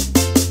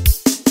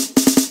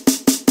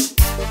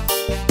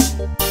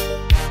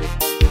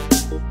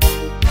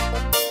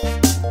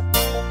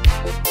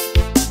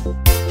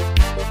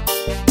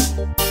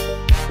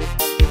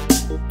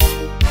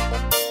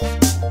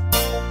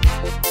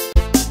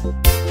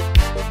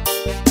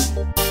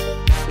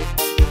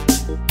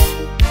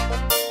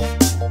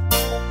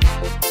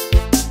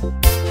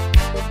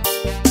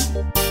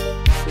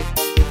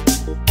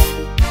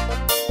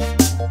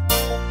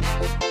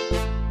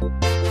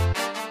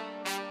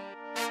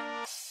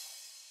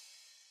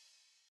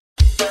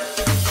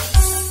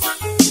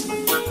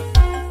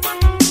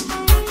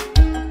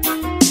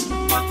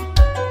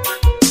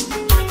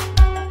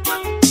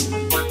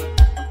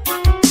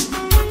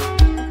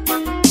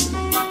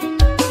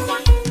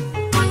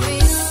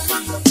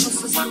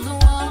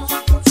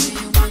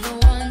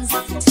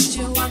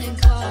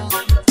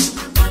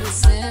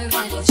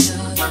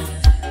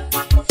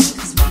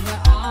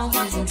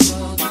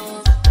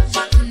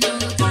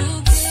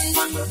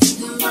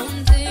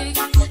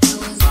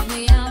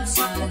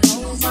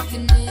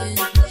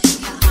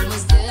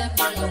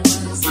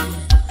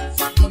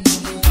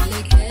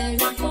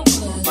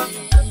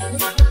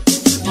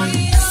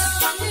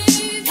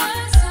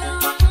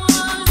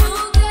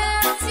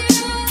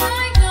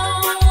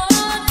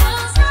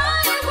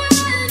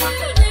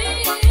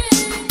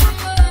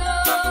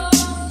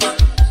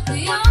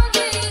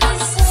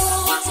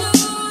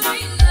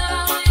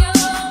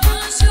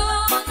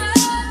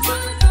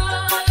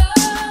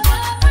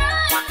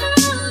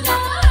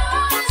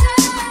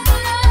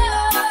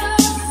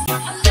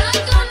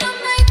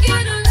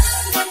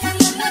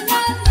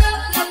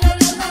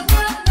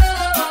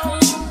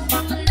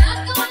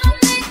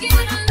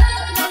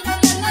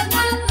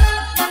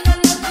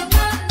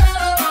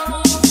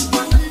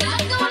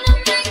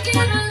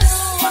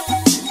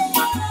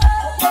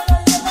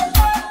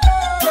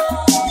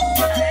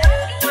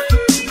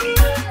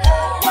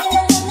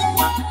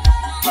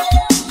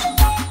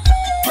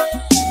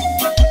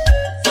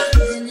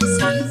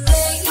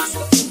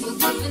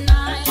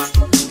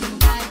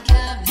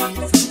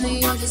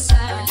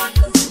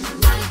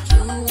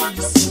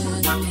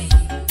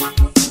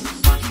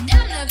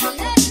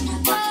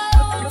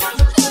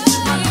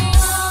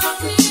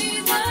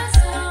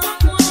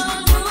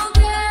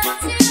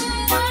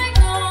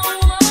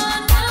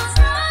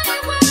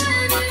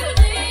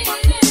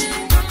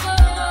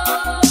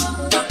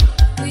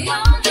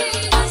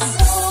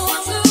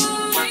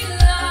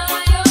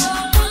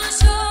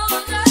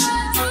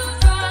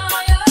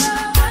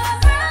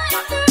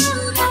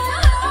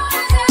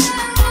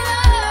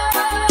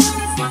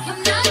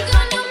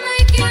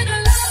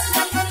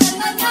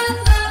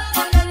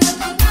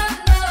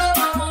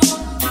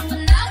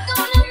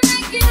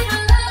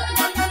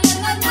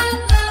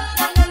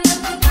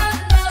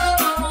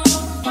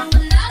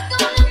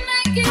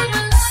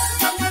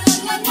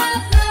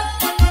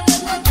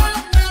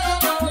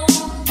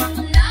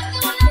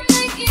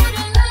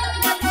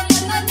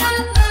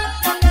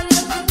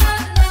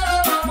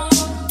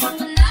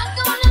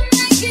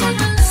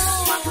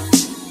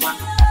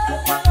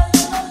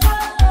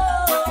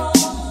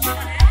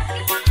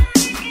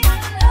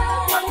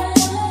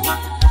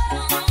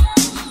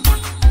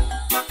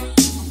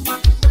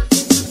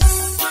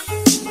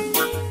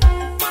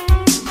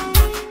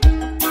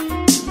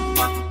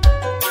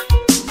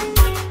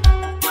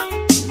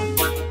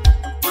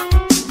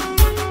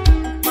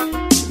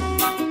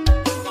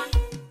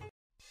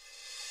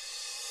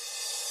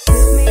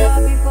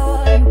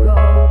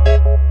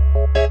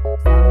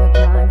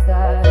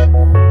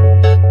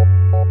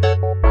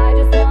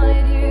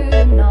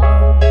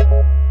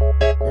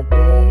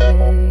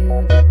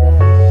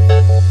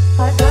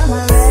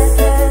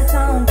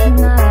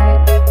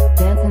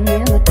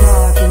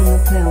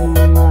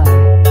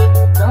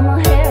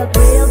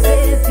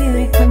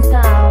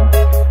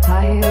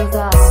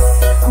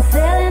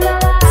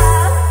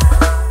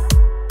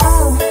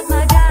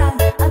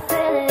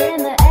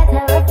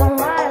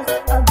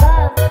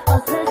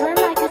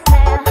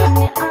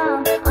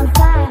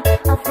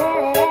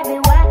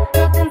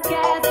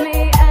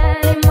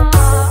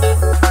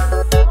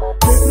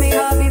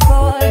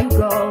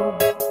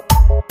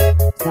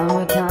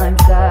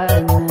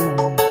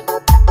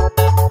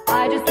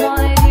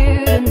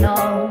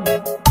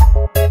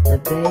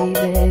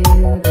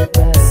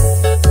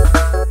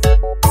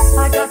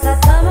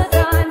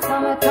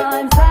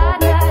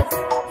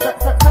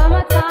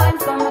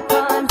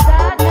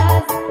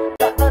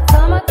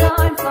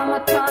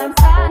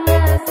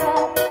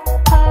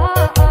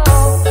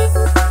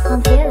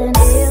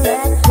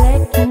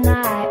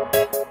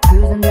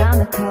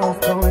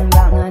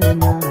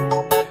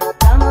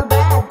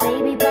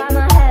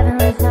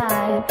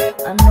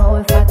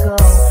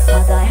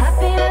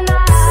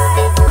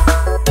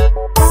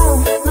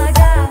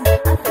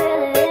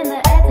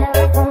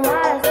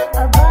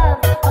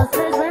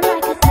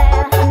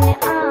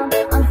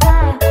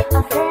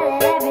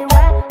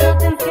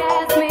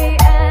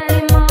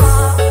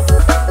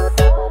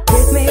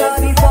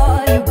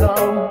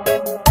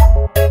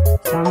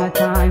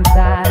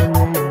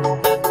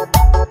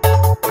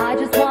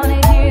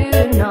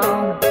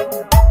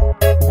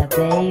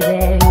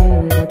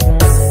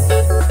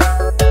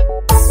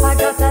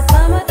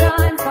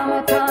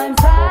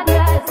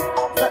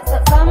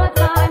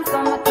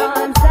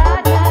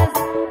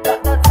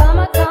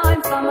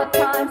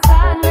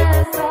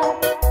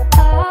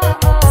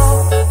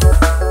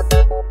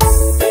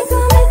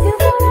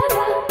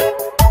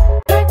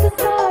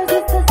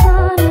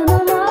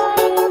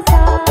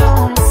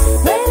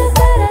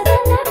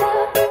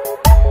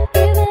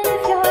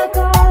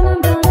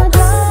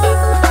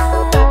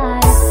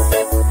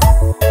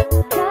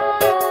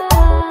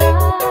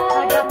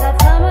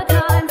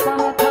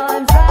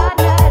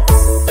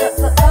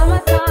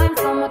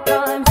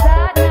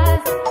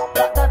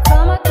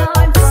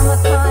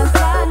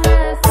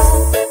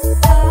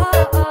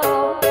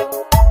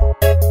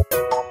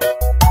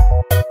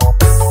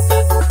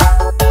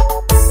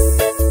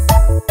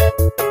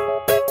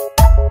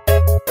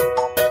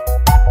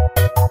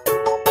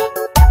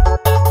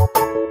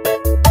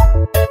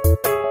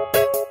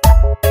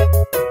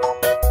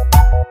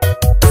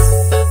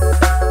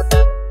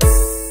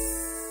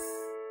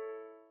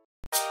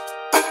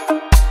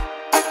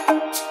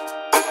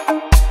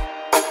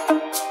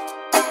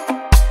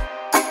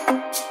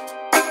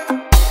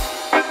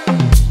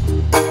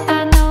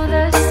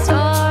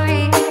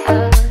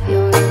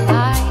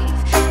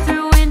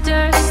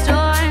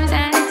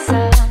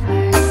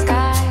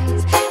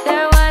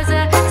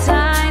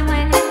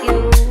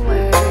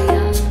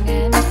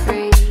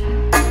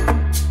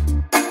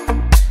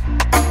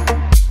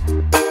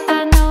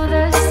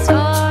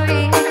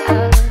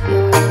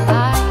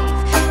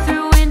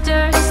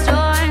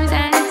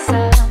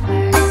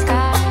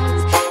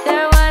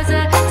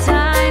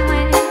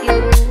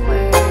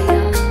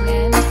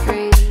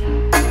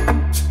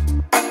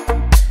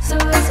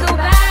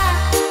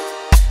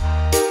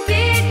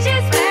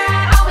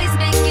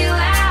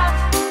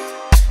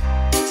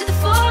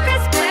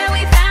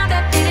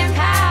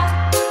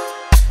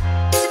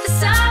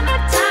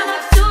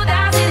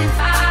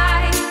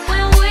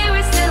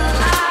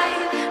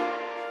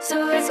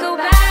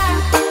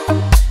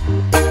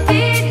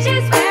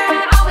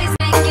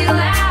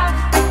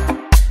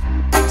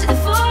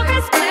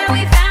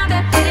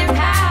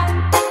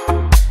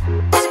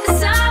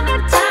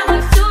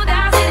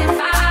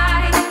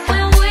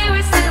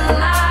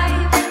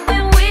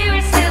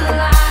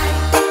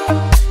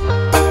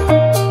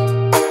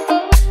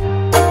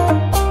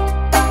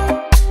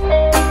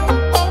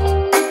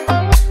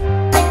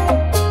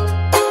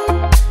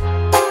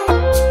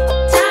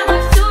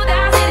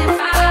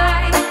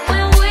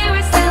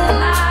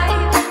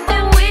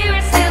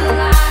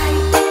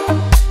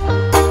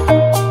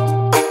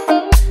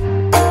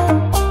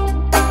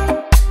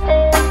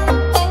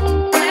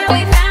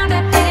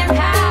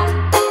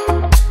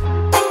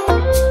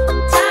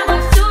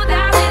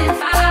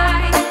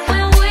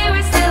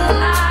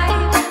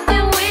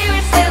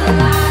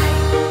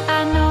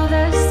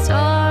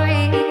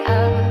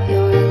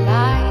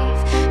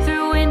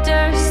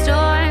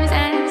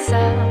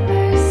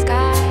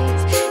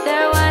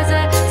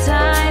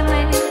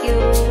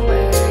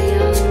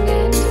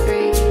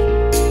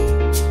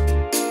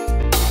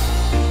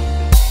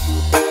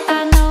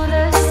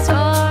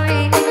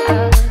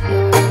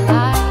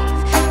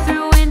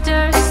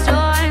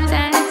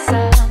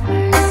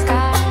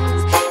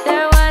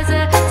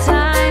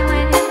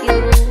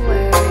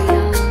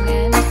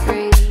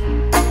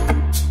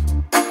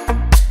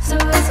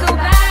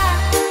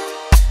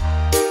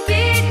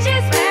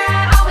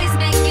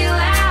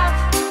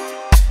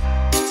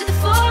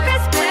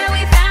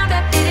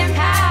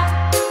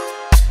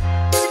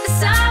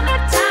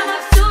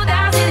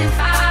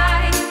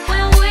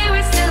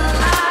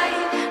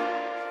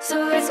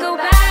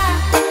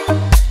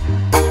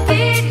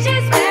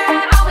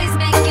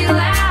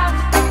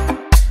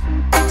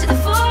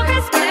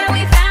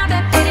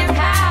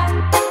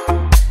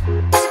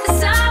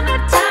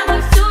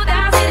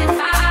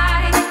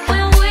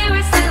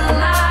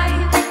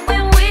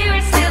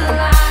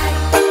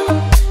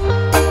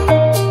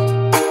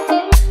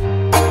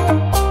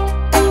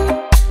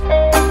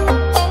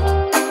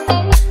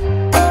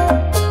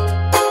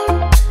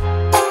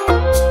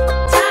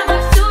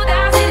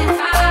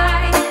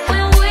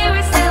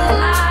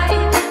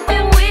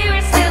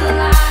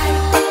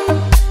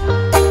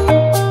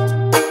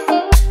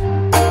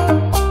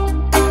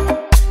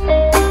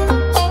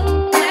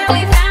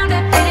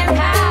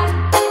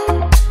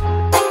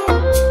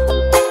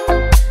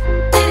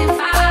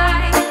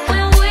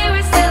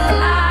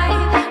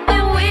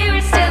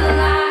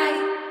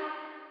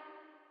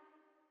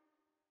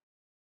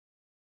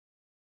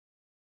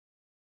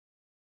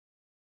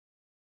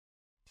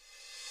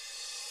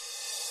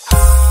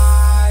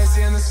 eyes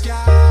in the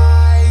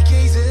sky,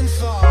 gazing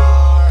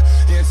far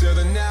into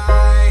the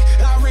night.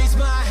 I raise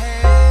my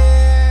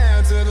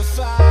hand to the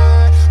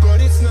fire,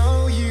 but it's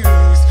no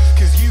use,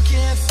 'cause you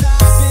can't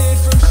stop it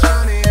from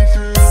shining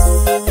through.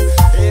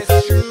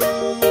 It's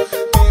true,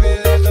 baby,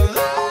 let the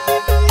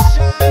light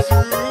shine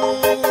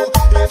through.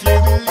 If you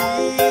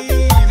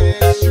believe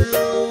it's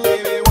true,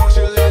 baby, won't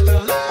you let the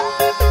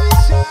light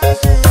shine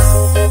through.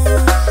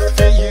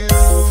 For you,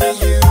 for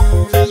you,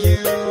 for you,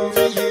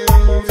 for you,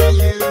 for you, for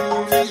you,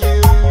 for you,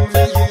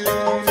 for you,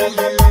 for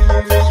you,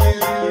 for you,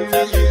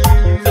 for you,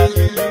 for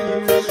you,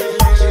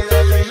 won't you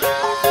let the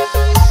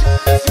light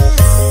shine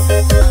through.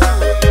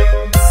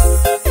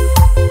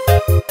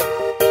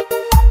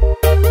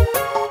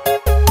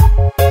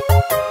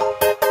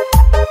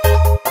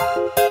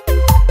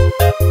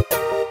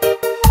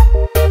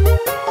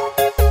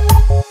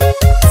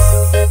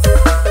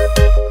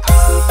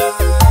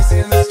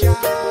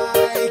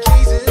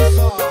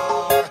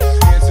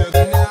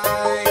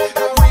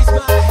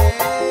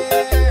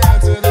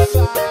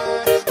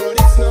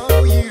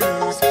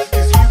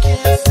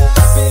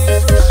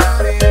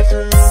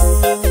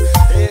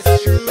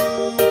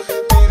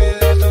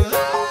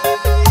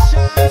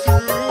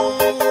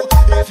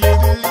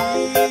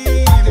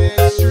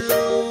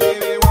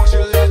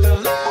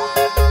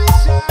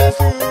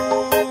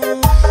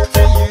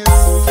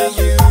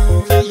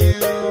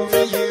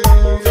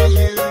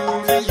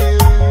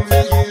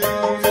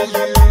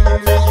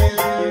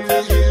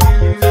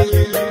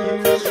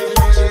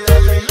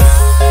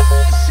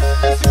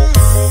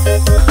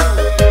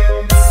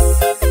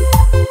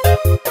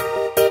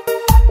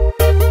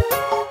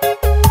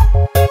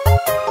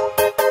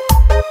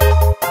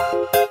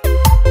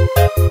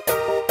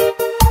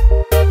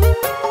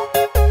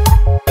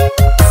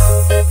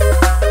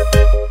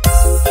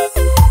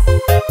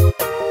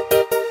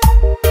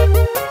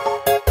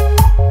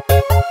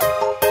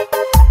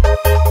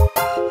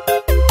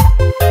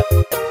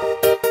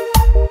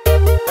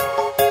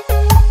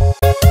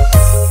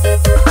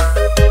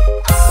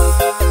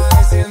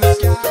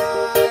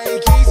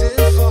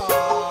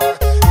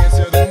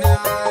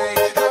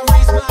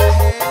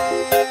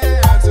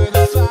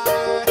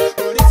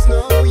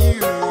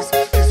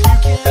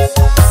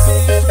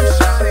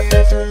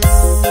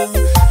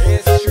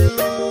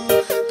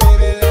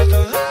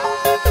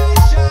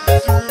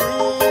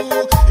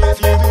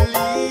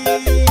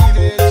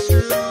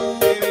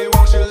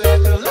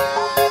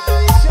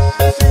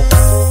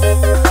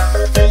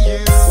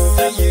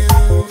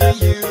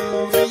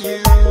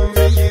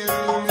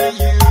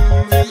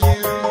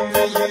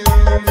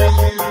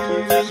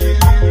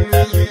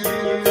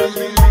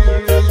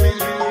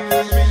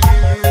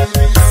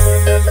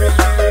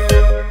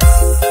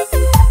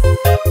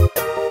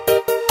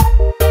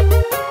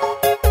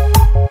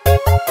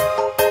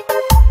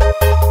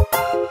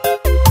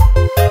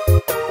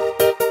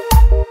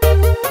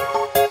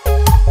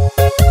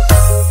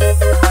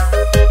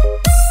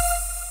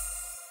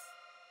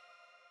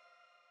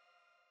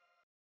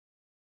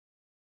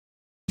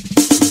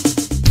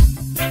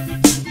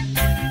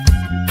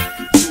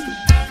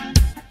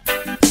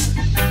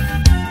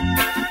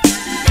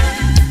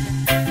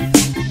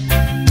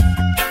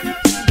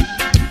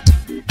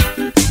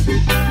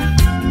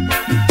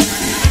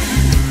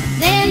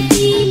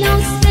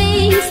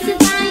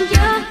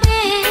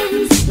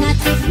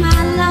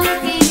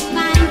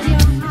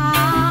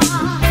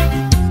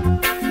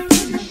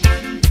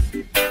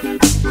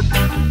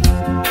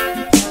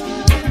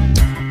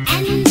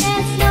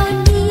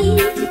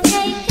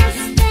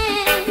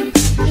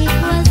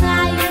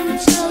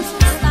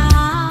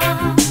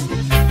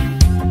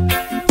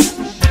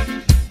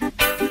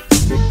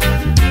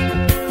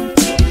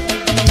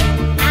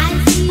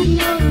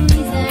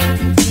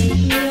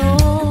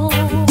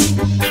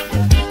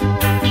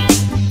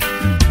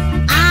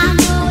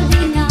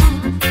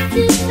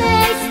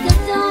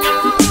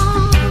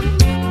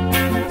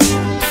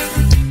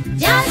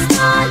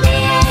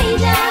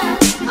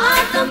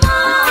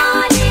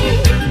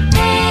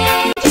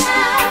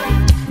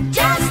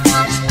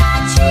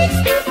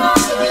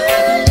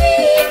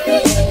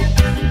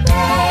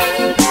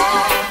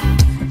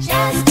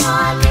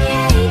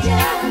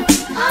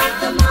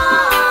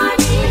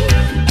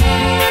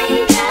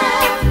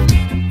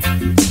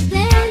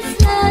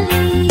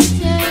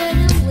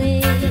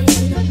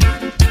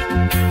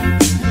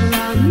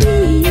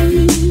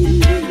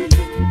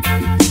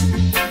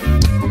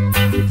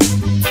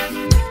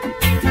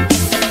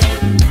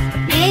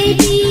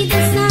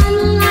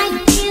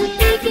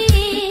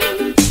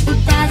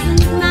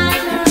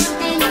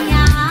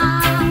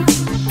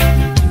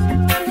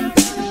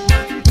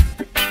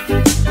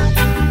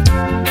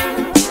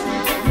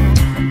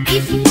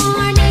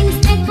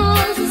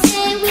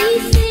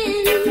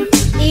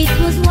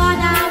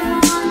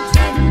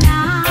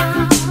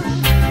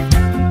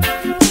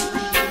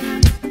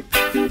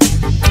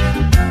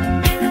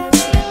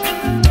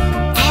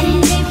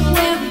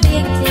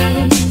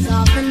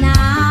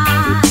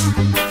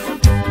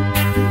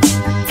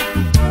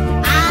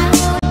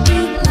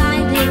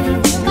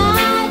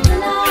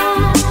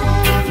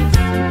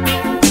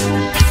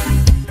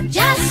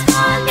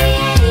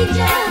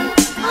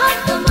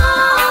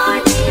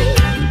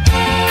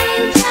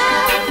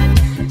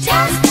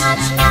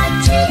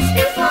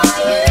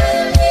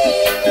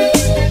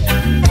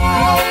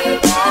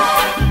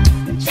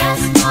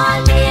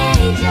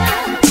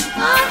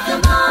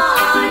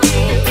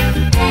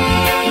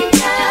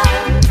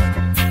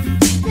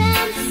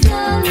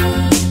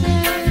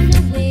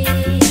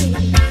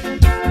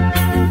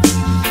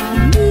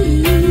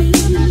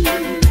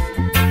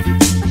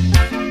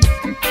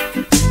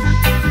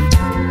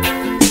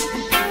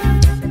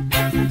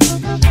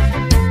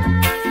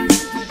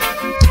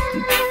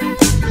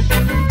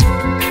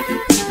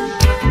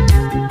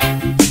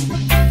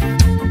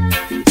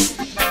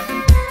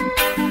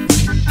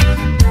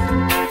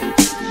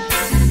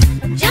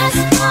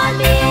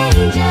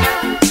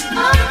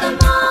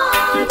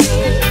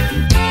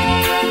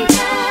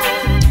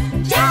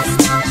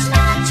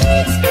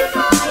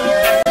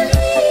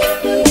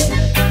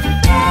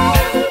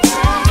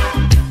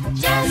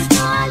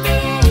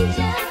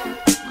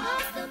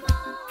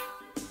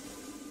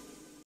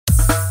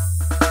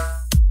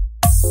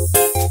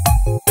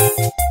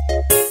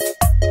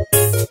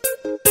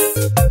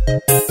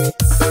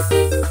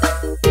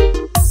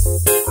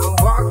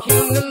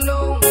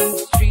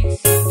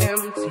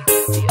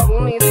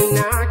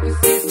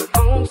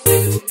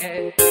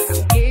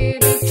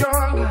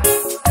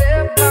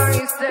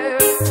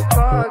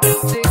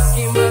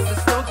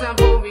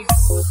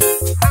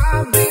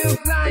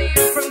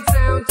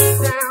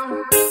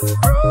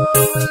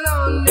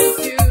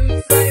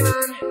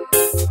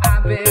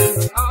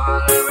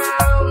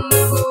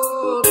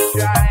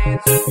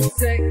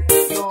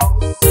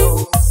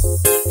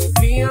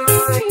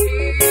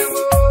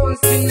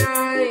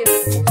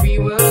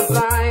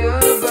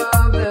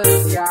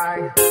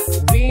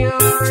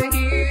 are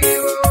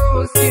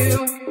heroes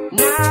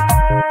tonight.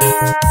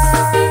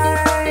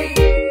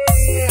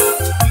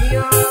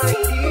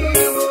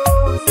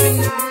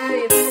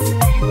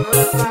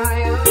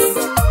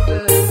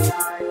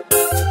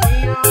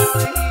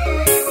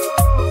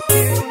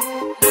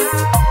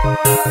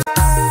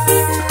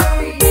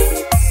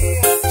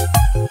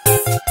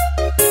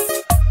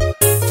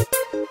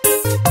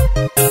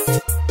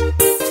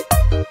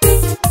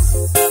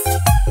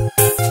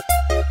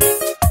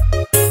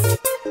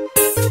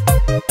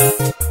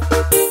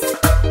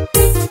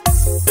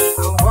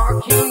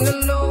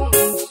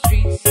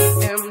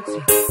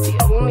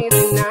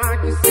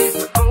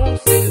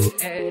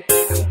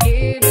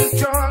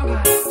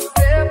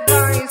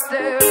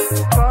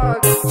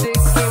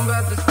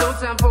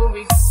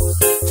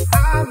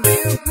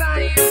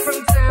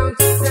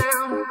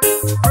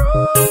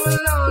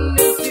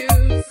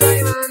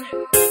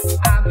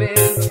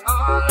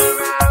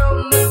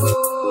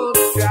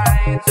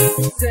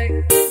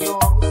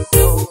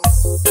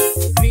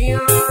 We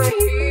are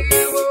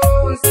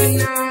heroes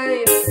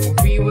tonight.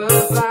 We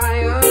will fly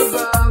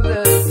above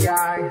the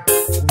sky.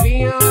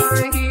 We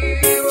are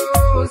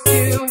heroes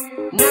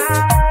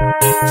tonight.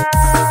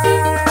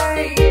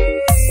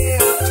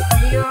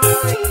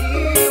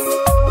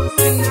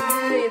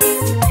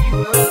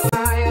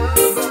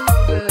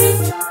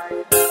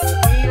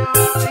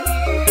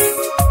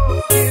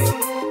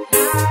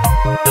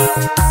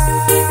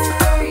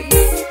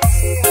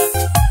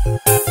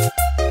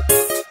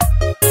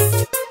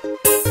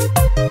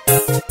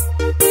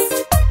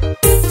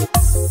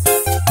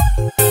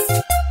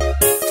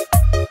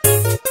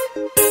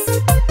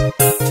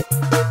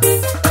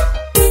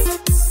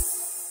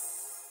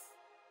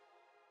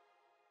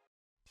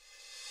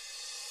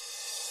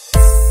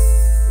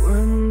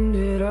 When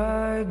did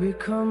I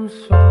become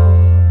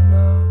so